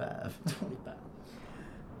 25. 25.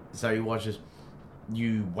 So you watch this.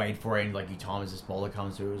 You wait for it, and like you time as this boulder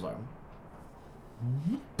comes through. It's like,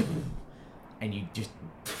 and you just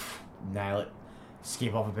nail it,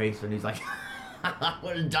 skip off a piece, and he's like,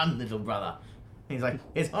 "Well done, little brother." He's like,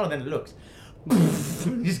 "It's harder than it looks."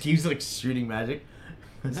 He just keeps like shooting magic.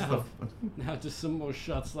 Now just some more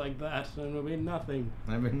shots like that, and it'll be nothing.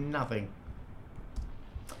 Nothing.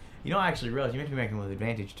 You know, I actually realized you meant to be making with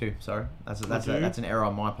advantage too. Sorry, that's an error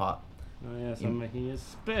on my part. Oh yes, I'm making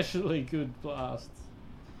especially good blasts.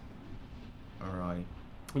 Alrighty.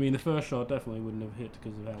 I mean, the first shot definitely wouldn't have hit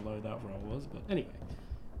because of how low that roll was, but anyway.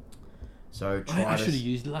 So I should have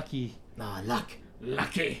used lucky. Ah, luck.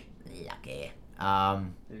 Lucky. Lucky.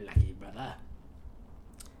 Lucky brother.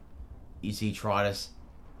 You see, Tritus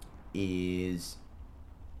is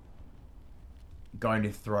going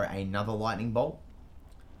to throw another lightning bolt.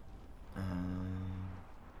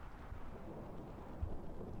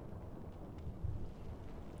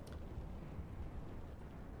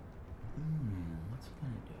 What's he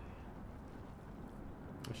gonna do?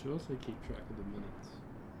 I should also keep track of the minutes.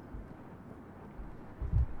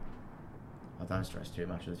 I don't stress too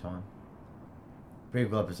much of the time.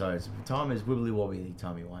 People episodes. Time is wibbly wobbly,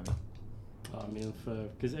 timey wimey. I mean,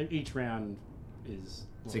 because each round is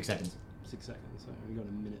 6 seconds. 6 seconds, so we got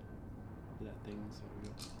a minute for that thing. So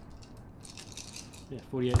we got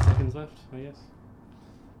 48 seconds left, I guess.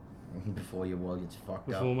 Before your wall gets fucked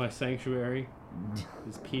up. Before my sanctuary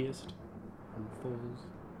is pierced and falls.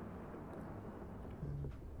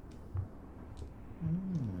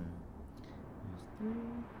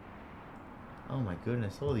 Oh my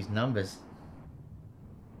goodness, all these numbers.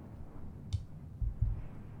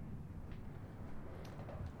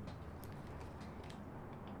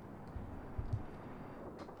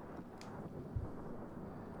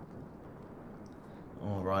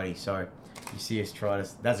 Alrighty, so you see us try to...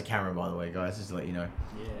 That's a camera, by the way, guys, just to let you know.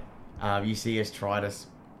 Yeah. You see us try to...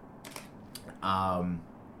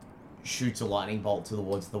 shoots a lightning bolt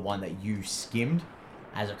towards the one that you skimmed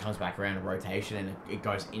as it comes back around in rotation, and it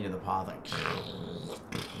goes into the path. Like,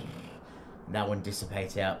 that one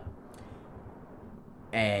dissipates out.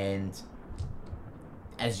 And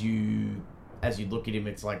as you look at him,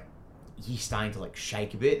 it's like he's starting to like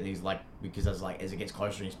shake a bit, and he's like, because as it gets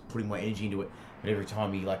closer, he's putting more energy into it. But every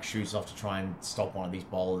time he like shoots off to try and stop one of these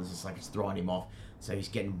boulders, it's like it's throwing him off. So he's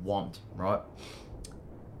getting whomped, right?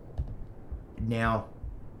 Now,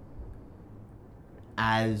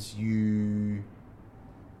 as you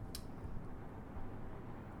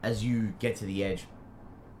get to the edge,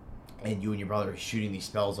 and you and your brother are shooting these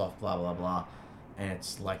spells off, blah blah blah, and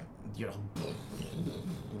it's like, you know,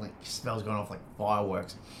 like spells going off like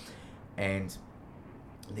fireworks, and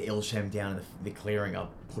the Ilshem down in the clearing are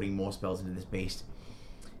putting more spells into this beast.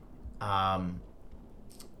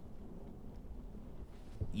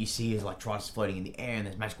 You see his like Tritus floating in the air, and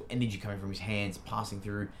there's magical energy coming from his hands, passing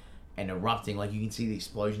through and erupting. Like you can see the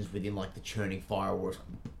explosions within like the churning fireworks,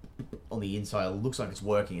 on the inside, it looks like it's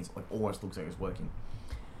working. It's like almost looks like it's working.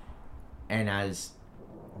 And as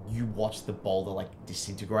you watch the boulder like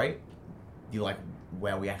disintegrate, you're like,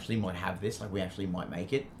 well, we actually might have this. Like, we actually might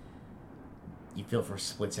make it. You feel for a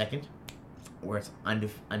split second where it's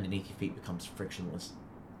underneath your feet becomes frictionless.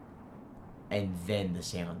 And then the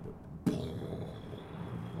sound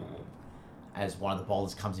as one of the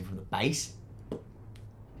boulders comes in from the base,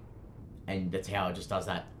 and the tower just does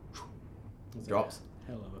that. Drops.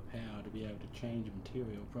 Hell of a power to be able to change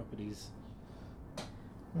material properties.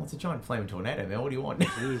 Well, it's a giant flame tornado, man. What do you want?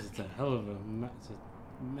 Jeez, it's a hell of it's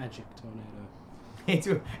a magic tornado.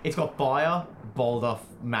 It's got fire, boulder,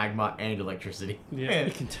 magma, and electricity. Yeah,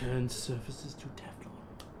 it can turn surfaces to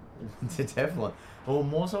Teflon. To Teflon. Well,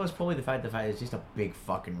 more so is probably the fact that it's just a big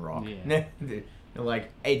fucking rock. Yeah.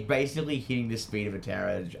 Like, it's basically hitting the speed of a tower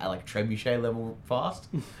at like trebuchet level fast.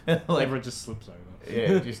 Like, everyone just slips over.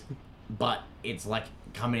 Yeah, but it's like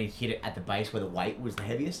coming and hit it at the base where the weight was the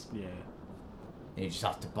heaviest. Yeah. And it just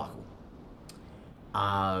starts to buckle.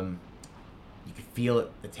 You can feel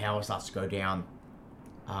it. The tower starts to go down.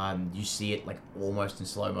 You see it like almost in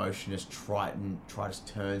slow motion as Tritus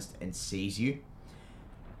turns and sees you.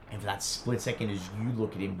 And for that split second, as you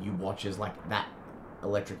look at him, you watch as like that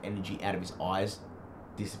electric energy out of his eyes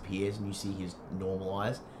disappears, and you see his normal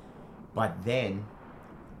eyes. But then,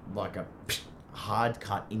 like a hard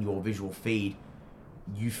cut in your visual feed,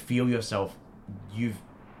 you feel yourself. You've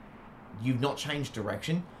not changed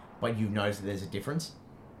direction, but you've noticed that there's a difference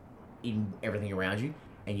in everything around you,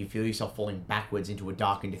 and you feel yourself falling backwards into a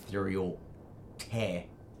darkened ethereal tear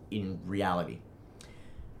in reality.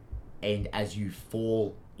 And as you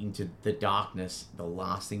fall into the darkness, the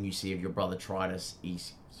last thing you see of your brother Tritus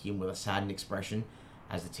is him with a saddened expression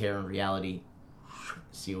as the tear in reality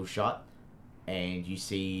seals shut, and you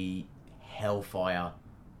see hellfire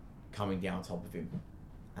coming down on top of him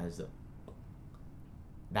as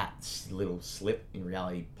that little slip in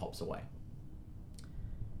reality pops away.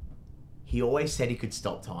 He always said he could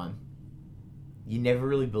stop time. You never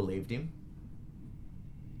really believed him,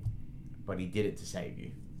 but he did it to save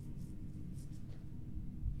you.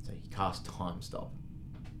 So he cast Time Stop.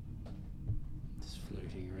 Just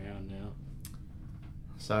floating around now.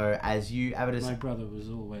 So as you, Avidus... My brother was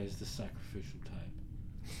always the sacrificial type.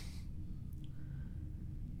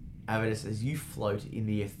 Avidus, as you float in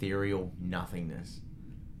the ethereal nothingness,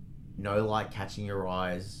 no light catching your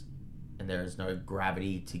eyes, and there is no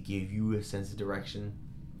gravity to give you a sense of direction,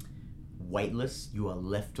 weightless, you are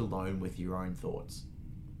left alone with your own thoughts.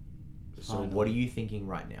 So what are you thinking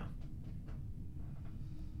right now?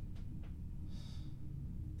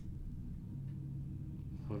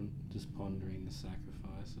 Just pondering the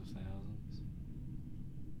sacrifice of thousands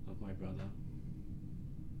of my brother.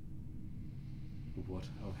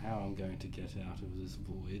 Of how I'm going to get out of this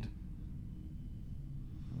void.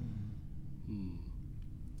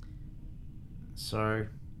 So,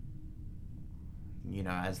 you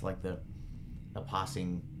know, as like the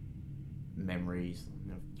passing memories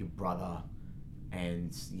of your brother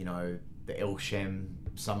and, you know, the Ilshem,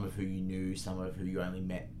 some of who you knew, some of who you only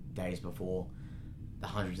met days before, the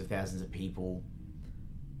hundreds of thousands of people,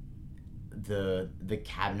 the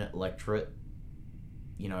cabinet electorate,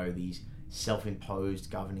 you know, these self-imposed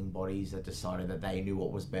governing bodies that decided that they knew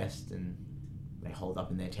what was best, and they hold up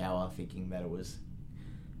in their tower thinking that it was,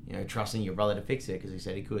 you know, trusting your brother to fix it because he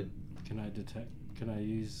said he could. Can I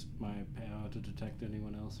use my power to detect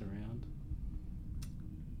anyone else around?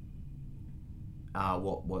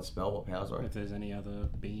 What spell? What power? Sorry. If there's any other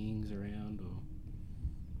beings around, or...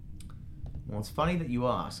 Well, it's funny that you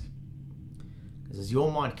ask, because as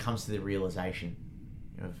your mind comes to the realization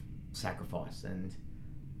of sacrifice and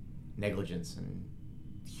negligence and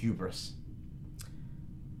hubris,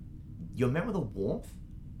 you remember the warmth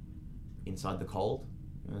inside the cold?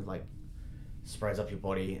 You know, like spreads up your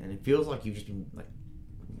body, and it feels like you've just been like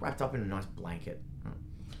wrapped up in a nice blanket.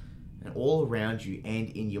 And all around you and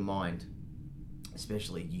in your mind,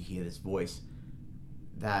 especially, you hear this voice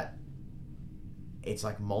that it's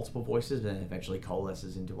like multiple voices, and then eventually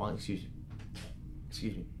coalesces into one. Excuse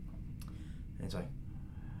me. And it's like,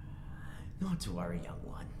 not to worry, young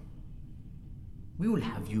one. We will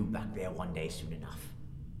have you back there one day soon enough.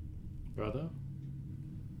 Brother?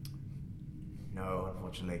 No,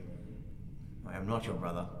 unfortunately. I am not your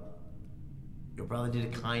brother. Your brother did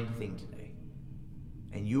a kind thing today,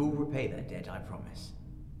 and you will repay that debt, I promise.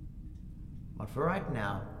 But for right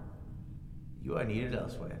now, you are needed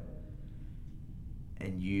elsewhere.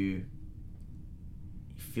 And you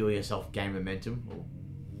feel yourself gain momentum,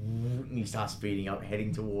 and you start speeding up,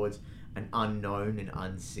 heading towards an unknown and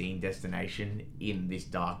unseen destination in this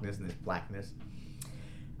darkness and this blackness.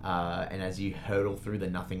 And as you hurtle through the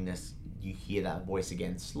nothingness, you hear that voice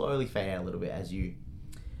again slowly fade out a little bit as you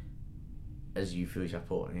finish up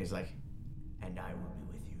port. And he's like, "And I will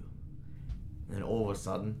be with you." And then all of a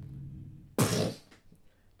sudden,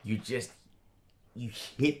 you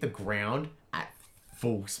hit the ground at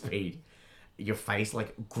full speed. Your face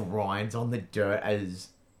like grinds on the dirt as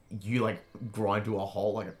you like grind to a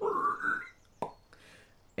halt, like,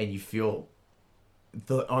 and you feel,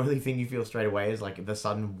 the only thing you feel straight away is like the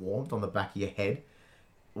sudden warmth on the back of your head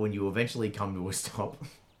when you eventually come to a stop.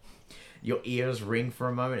 Your ears ring for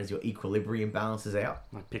a moment as your equilibrium balances out.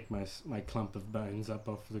 I pick my clump of bones up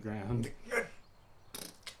off the ground.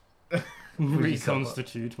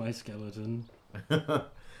 Reconstitute my skeleton.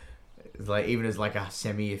 It's like, even as like a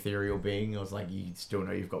semi-ethereal being, I was like, you still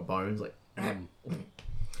know you've got bones. Like, Who'd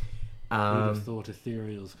have thought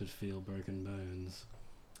ethereals could feel broken bones?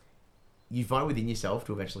 You find within yourself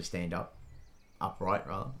to eventually stand upright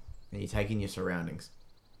rather, and you take in your surroundings.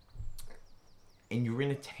 And you're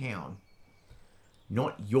in a town.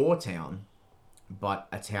 Not your town, but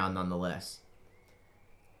a town nonetheless.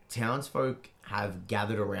 Townsfolk have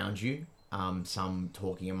gathered around you, some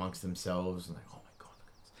talking amongst themselves, like, "Oh my god,"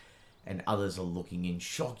 and others are looking in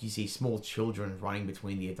shock. You see small children running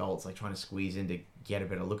between the adults, like trying to squeeze in to get a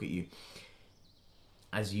better look at you.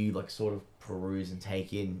 As you like sort of peruse and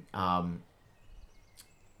take in,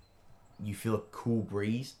 you feel a cool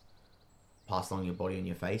breeze pass along your body and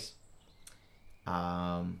your face,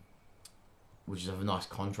 which is a nice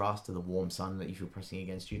contrast to the warm sun that you feel pressing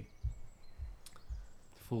against you.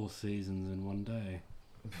 4 seasons in one day.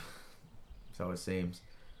 So it seems.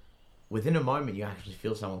 Within a moment, you actually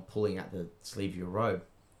feel someone pulling at the sleeve of your robe.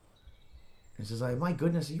 It's just like, "My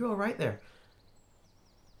goodness, are you all right there?"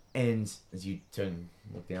 And as you turn and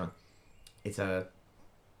look down, it's a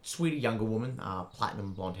sweeter, younger woman,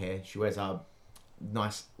 platinum blonde hair. She wears a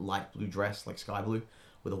nice light blue dress, like sky blue,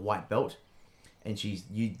 with a white belt. And she's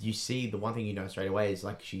you see, the one thing you know straight away is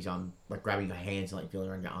like she's like grabbing your hands and like feeling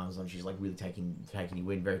around your arms, and she's like really taking you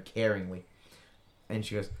in very caringly. And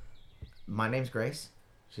she goes, "My name's Grace."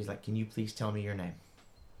 She's like, "Can you please tell me your name?"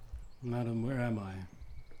 "Madam, where am I?"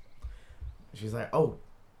 She's like, "Oh,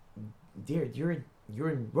 dear, you're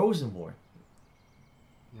in Rosenborn."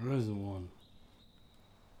 "Rosenborn.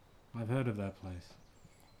 I've heard of that place."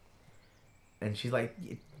 And she's like,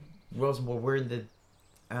 "Rosenborn, we're in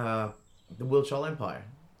the Wiltshire Empire.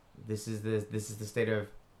 This is the state of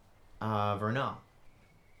Vernal."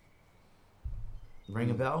 Ring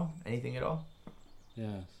a bell? Anything at all?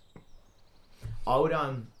 Yes. I would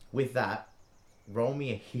with that, roll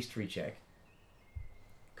me a history check,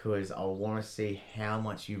 because I want to see how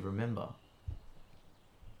much you remember.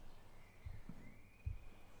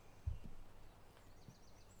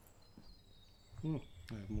 I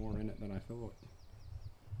have more in it than I thought.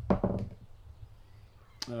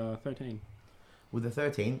 13. With the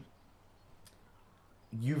 13,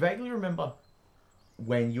 you vaguely remember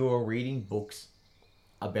when you were reading books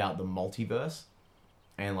about the multiverse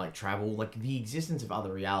and like travel, like the existence of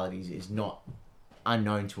other realities is not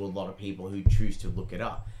unknown to a lot of people who choose to look it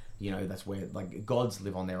up. You know, that's where like gods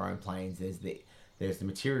live on their own planes. There's the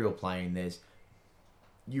material plane.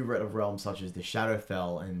 You read of realms such as the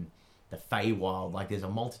Shadowfell and the Feywild. Like, there's a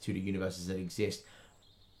multitude of universes that exist.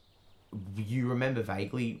 You remember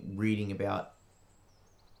vaguely reading about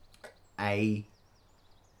a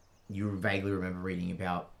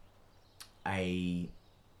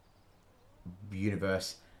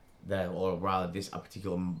universe that, or rather a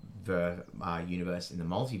particular universe in the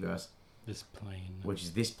multiverse. This plane. Which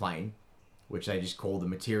is this plane, which they just call the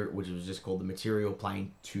material, which was just called the material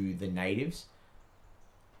plane to the natives.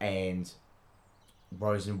 And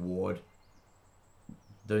Rosenward,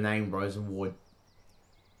 the name Rosenward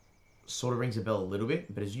sort of rings a bell a little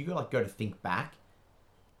bit, but as you go to think back,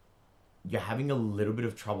 you're having a little bit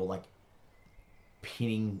of trouble like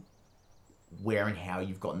pinning where and how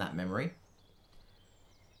you've gotten that memory.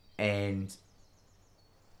 And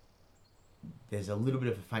there's a little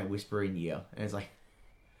bit of a faint whisper in your ear, and it's like,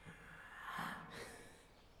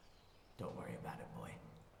 "Don't worry about it, boy.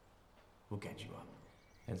 We'll get you up."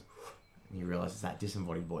 And you realize it's that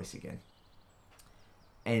disembodied voice again.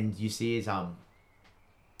 And you see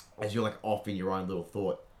as you're like off in your own little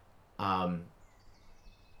thought,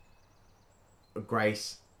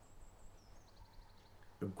 Grace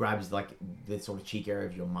grabs like the sort of cheek area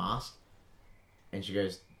of your mask, and she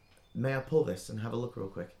goes, "May I pull this and have a look real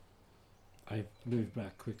quick?" I moved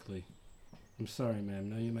back quickly. "I'm sorry, ma'am.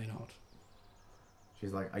 No, you may not."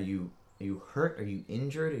 She's like, Are you hurt? Are you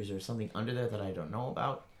injured? Is there something under there that I don't know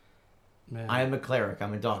about?" "Ma'am, "I am a cleric.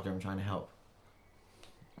 I'm a doctor. I'm trying to help."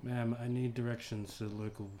 Ma'am, I need directions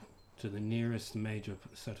to the nearest major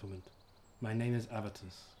settlement. My name is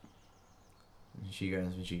Avatus. And she goes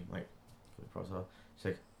and she like, she's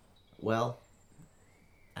like, well,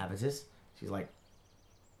 Abatis. She's like,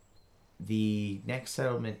 the next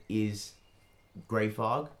settlement is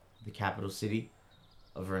Greyfog, the capital city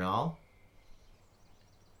of Renal.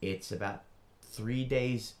 It's about 3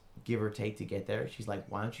 days, give or take, to get there. She's like,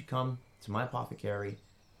 why don't you come to my apothecary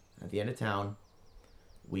at the end of town?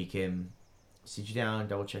 We can sit you down,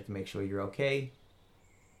 double check to make sure you're okay,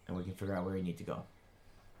 and we can figure out where you need to go.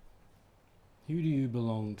 Who do you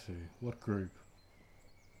belong to? What group?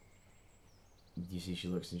 You see, she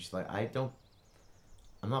looks and she's like, I'm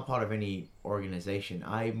not part of any organization.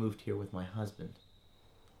 I moved here with my husband.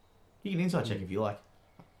 You can inside check if you like.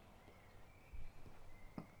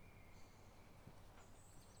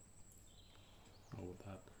 Oh, with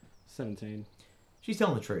that. 17. She's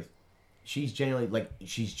telling the truth. She's genuinely, like,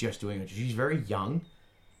 she's just doing it. She's very young.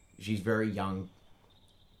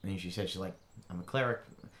 And she said, she's like, I'm a cleric.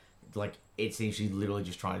 Like, it seems she's literally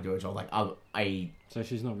just trying to do a job. Like, So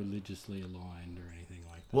she's not religiously aligned or anything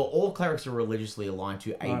like that? well, all clerics are religiously aligned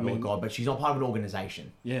to a god, but she's not part of an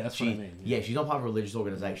organization. Yeah, that's what I mean. Yeah, she's not part of a religious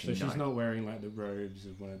organization. So she's not wearing, like, the robes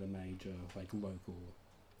of one of the major, like, local...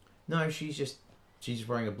 No, she's just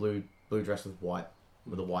wearing a blue dress with a white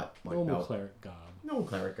like, normal belt. cleric garb. Normal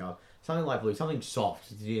cleric garb. Something like blue, something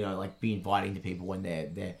soft, you know, like be inviting to people when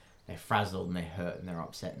they're frazzled and they're hurt and they're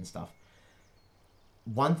upset and stuff.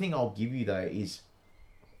 One thing I'll give you though is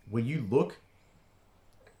when you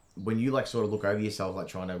like sort of look over yourself, like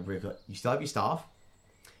trying to, you still have your staff.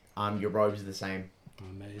 Your robes are the same.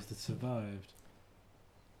 I'm amazed it survived.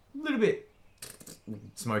 A little bit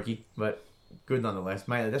smoky, but good nonetheless.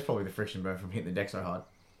 Mainly, that's probably the friction burn from hitting the deck so hard.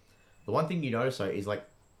 The one thing you notice though is like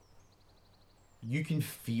you can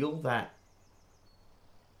feel that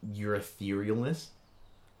your etherealness,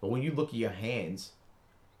 but when you look at your hands,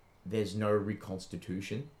 there's no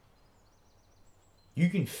reconstitution. You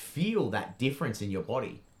can feel that difference in your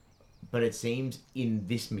body, but it seems in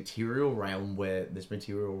this material realm where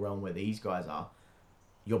these guys are,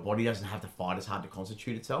 your body doesn't have to fight as hard to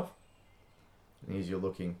constitute itself. And as you're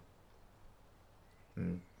looking,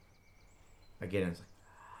 again, it's like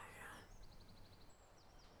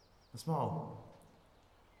a small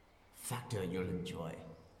factor you'll enjoy,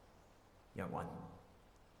 young one.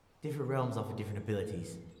 Different realms offer different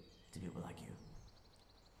abilities to people like you.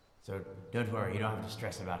 So don't worry, you don't have to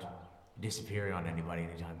stress about disappearing on anybody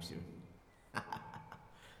anytime soon.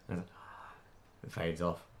 It fades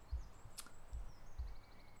off.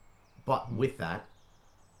 But with that,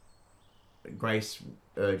 Grace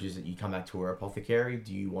urges that you come back to her apothecary.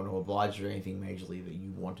 Do you want to oblige her? Anything majorly that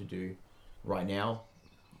you want to do right now?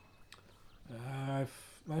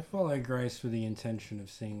 I follow Grace with the intention of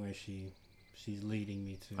seeing where she's leading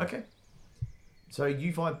me to. Okay. So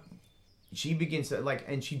you find she begins to like,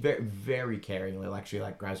 and she very, very caringly, like she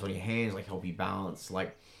like grabs one of your hands, like help you balance,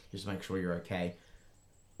 like just make sure you're okay.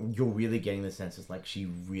 You're really getting the sense it's like she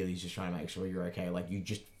really is just trying to make sure you're okay. Like you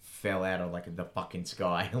just fell out of like the fucking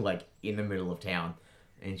sky, like in the middle of town,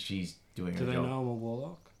 and she's doing her job. Do they know I'm a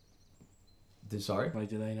warlock? Sorry? Like,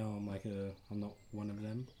 do they know I'm not one of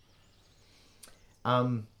them?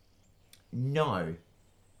 No.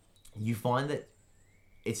 You find that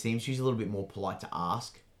it seems she's a little bit more polite to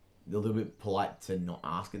ask, a little bit polite to not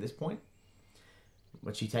ask at this point.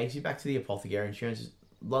 But she takes you back to the apothecary, and she owns this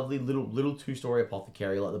lovely little two-story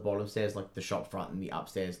apothecary, like the bottom stairs, like the shop front, and the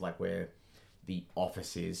upstairs, like where the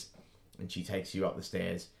office is. And she takes you up the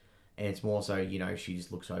stairs, and it's more so, you know, she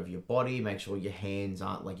just looks over your body, make sure your hands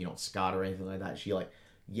aren't like you're not scarred or anything like that. She like,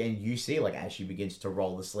 yeah, and you see like as she begins to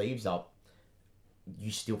roll the sleeves up,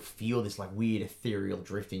 you still feel this like weird ethereal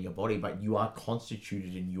drift in your body, but you are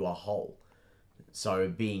constituted and you are whole. So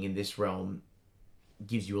being in this realm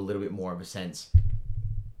gives you a little bit more of a sense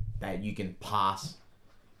that you can pass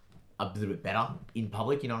a little bit better in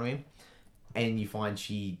public, you know what I mean? And you find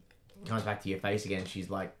she comes back to your face again, and she's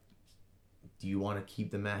like, do you want to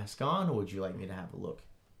keep the mask on, or would you like me to have a look?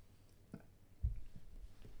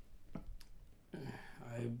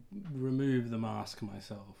 I remove the mask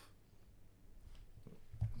myself.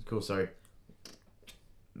 Cool, so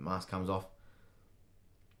mask comes off.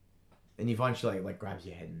 And you find she like grabs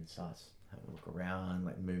your head and starts having a look around,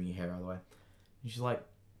 like moving your hair out of the way. And she's like,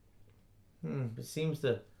 it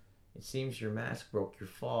seems your mask broke your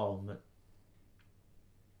fall, but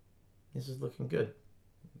this is looking good.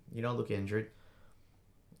 You don't look injured.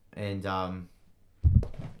 And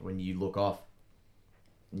when you look off,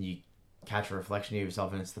 you catch a reflection of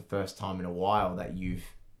yourself, and it's the first time in a while that you've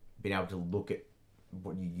been able to look at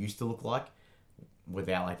what you used to look like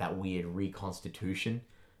without like that weird reconstitution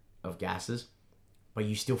of gases, but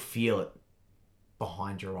you still feel it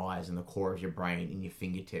behind your eyes and the core of your brain in your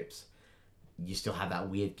fingertips. You still have that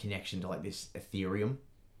weird connection to like this ethereum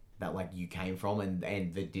that like you came from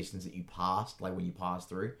and the distance that you passed, like when you passed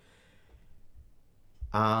through.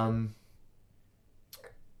 And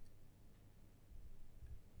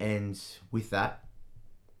with that,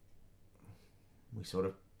 we sort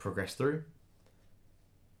of progress through.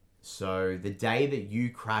 So the day that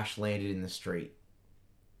you crash landed in the street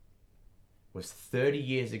was 30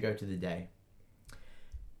 years ago to the day.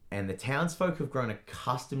 And the townsfolk have grown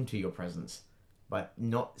accustomed to your presence, but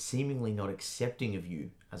seemingly not accepting of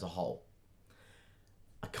you as a whole.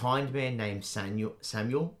 A kind man named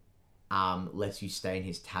Samuel lets you stay in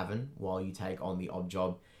his tavern while you take on the odd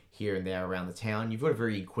job here and there around the town. You've got a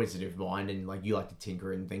very inquisitive mind and like you like to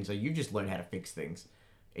tinker and things, so you just learn how to fix things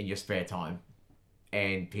in your spare time.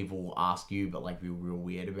 And people will ask you, but like be real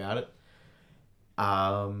weird about it.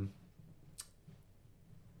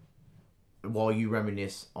 While you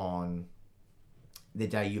reminisce on the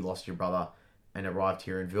day you lost your brother and arrived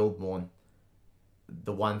here in Wildmorn,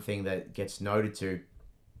 the one thing that gets noted to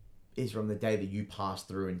is from the day that you passed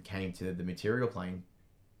through and came to the material plane,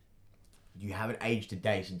 you haven't aged a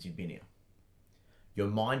day since you've been here. Your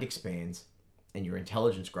mind expands and your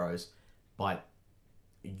intelligence grows, but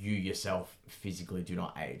you yourself physically do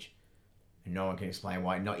not age. And no one can explain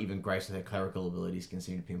why. Not even Grace with her clerical abilities can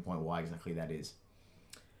seem to pinpoint why exactly that is.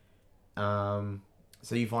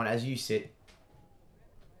 So you find as you sit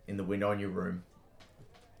in the window in your room,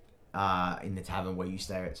 in the tavern where you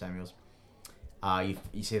stay at Samuel's,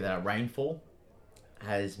 you see that a rainfall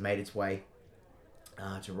has made its way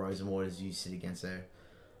to Rosenwood as you sit against her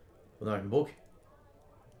with an open book.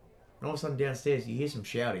 And all of a sudden downstairs you hear some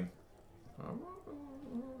shouting.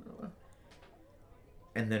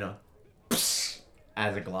 And then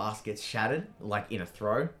as a glass gets shattered, like in a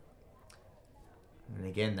throw. And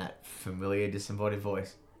again, that familiar disembodied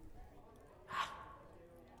voice.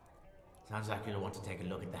 Sounds like you'll want to take a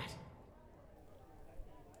look at that.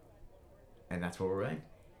 And that's where we're at.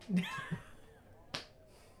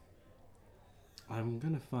 I'm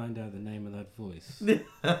gonna find out the name of that voice. See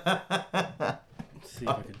if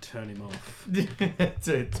I can turn him off.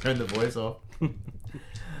 To turn the voice off.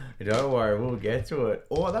 Don't worry, we'll get to it.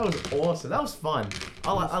 Oh, that was awesome. That was fun.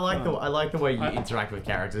 I like the way you interact with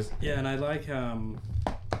characters. Yeah, and I like how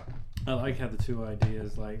the two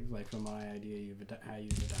ideas, like for my idea, how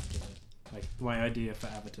you've adapted it. Like my idea for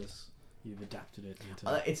Avitus, you've adapted it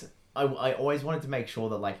into. I always wanted to make sure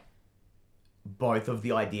that like both of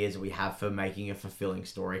the ideas we have for making a fulfilling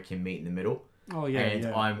story can meet in the middle. Oh yeah, and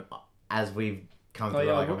yeah. as we've come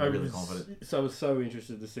through, I'm really confident. So I was so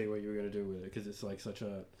interested to see what you were going to do with it because it's like such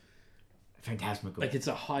a phantasmical. Like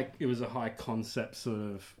it was a high concept sort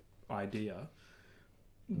of idea.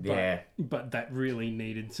 But that really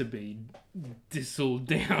needed to be distilled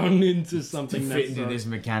down into something to fit into this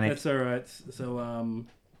mechanic. That's all right. So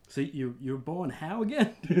so you're born how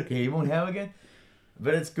again? Yeah, you're born how again?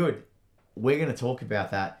 But it's good. We're going to talk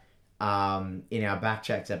about that in our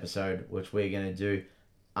Backchecks episode, which we're going to do.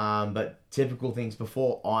 But typical things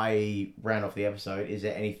before I round off the episode, is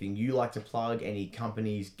there anything you like to plug? Any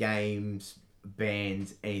companies, games,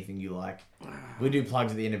 bands, anything you like? We do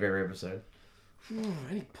plugs at the end of every episode. Ooh,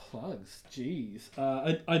 any plugs? Jeez.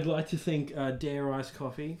 I'd like to thank Dare Ice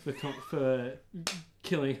Coffee for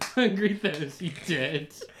killing Hungry Thirsty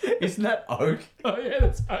Dead. Isn't that Oak? Oh yeah,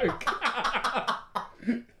 that's Oak.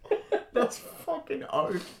 That's fucking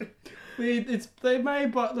Oak. They're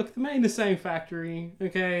made in the same factory.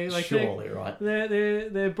 Okay, like surely, right?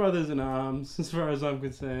 They're brothers in arms, as far as I'm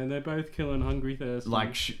concerned. They're both killing Hungry Thirsty.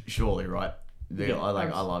 Like surely, right?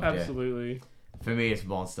 I love absolutely. Dare. For me, it's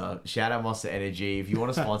Monster. Shout out Monster Energy. If you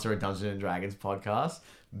want to sponsor a Dungeons and Dragons podcast,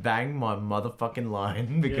 bang my motherfucking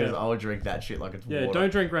line because I'll drink that shit like it's water. Yeah,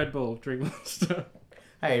 don't drink Red Bull. Drink Monster.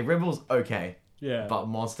 Hey, Red Bull's okay. Yeah. But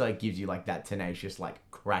Monster gives you like that tenacious, like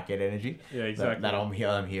crackhead energy. Yeah, exactly. That I'm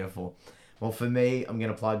here for. Well, for me, I'm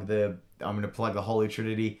gonna plug the Holy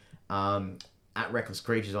Trinity. At Reckless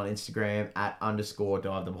Creatures on Instagram, at _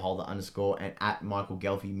 Dive the Beholder _ and at Michael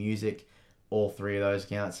Gelfie Music. All three of those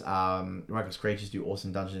accounts. Reckless Creatures do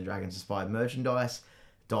awesome Dungeons and Dragons inspired merchandise.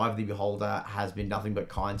 Dive the Beholder has been nothing but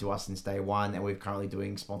kind to us since day one, and we're currently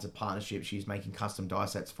doing sponsored partnerships. She's making custom die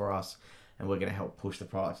sets for us, and we're going to help push the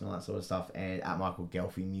products and all that sort of stuff. And at Michael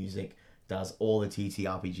Gelfie Music does all the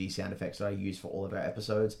TTRPG sound effects that I use for all of our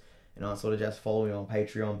episodes and all that sort of jazz. Follow me on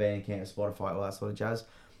Patreon, Bandcamp, Spotify, all that sort of jazz.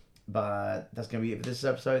 But that's going to be it for this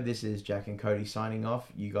episode. This is Jack and Cody signing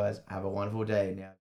off. You guys have a wonderful day now.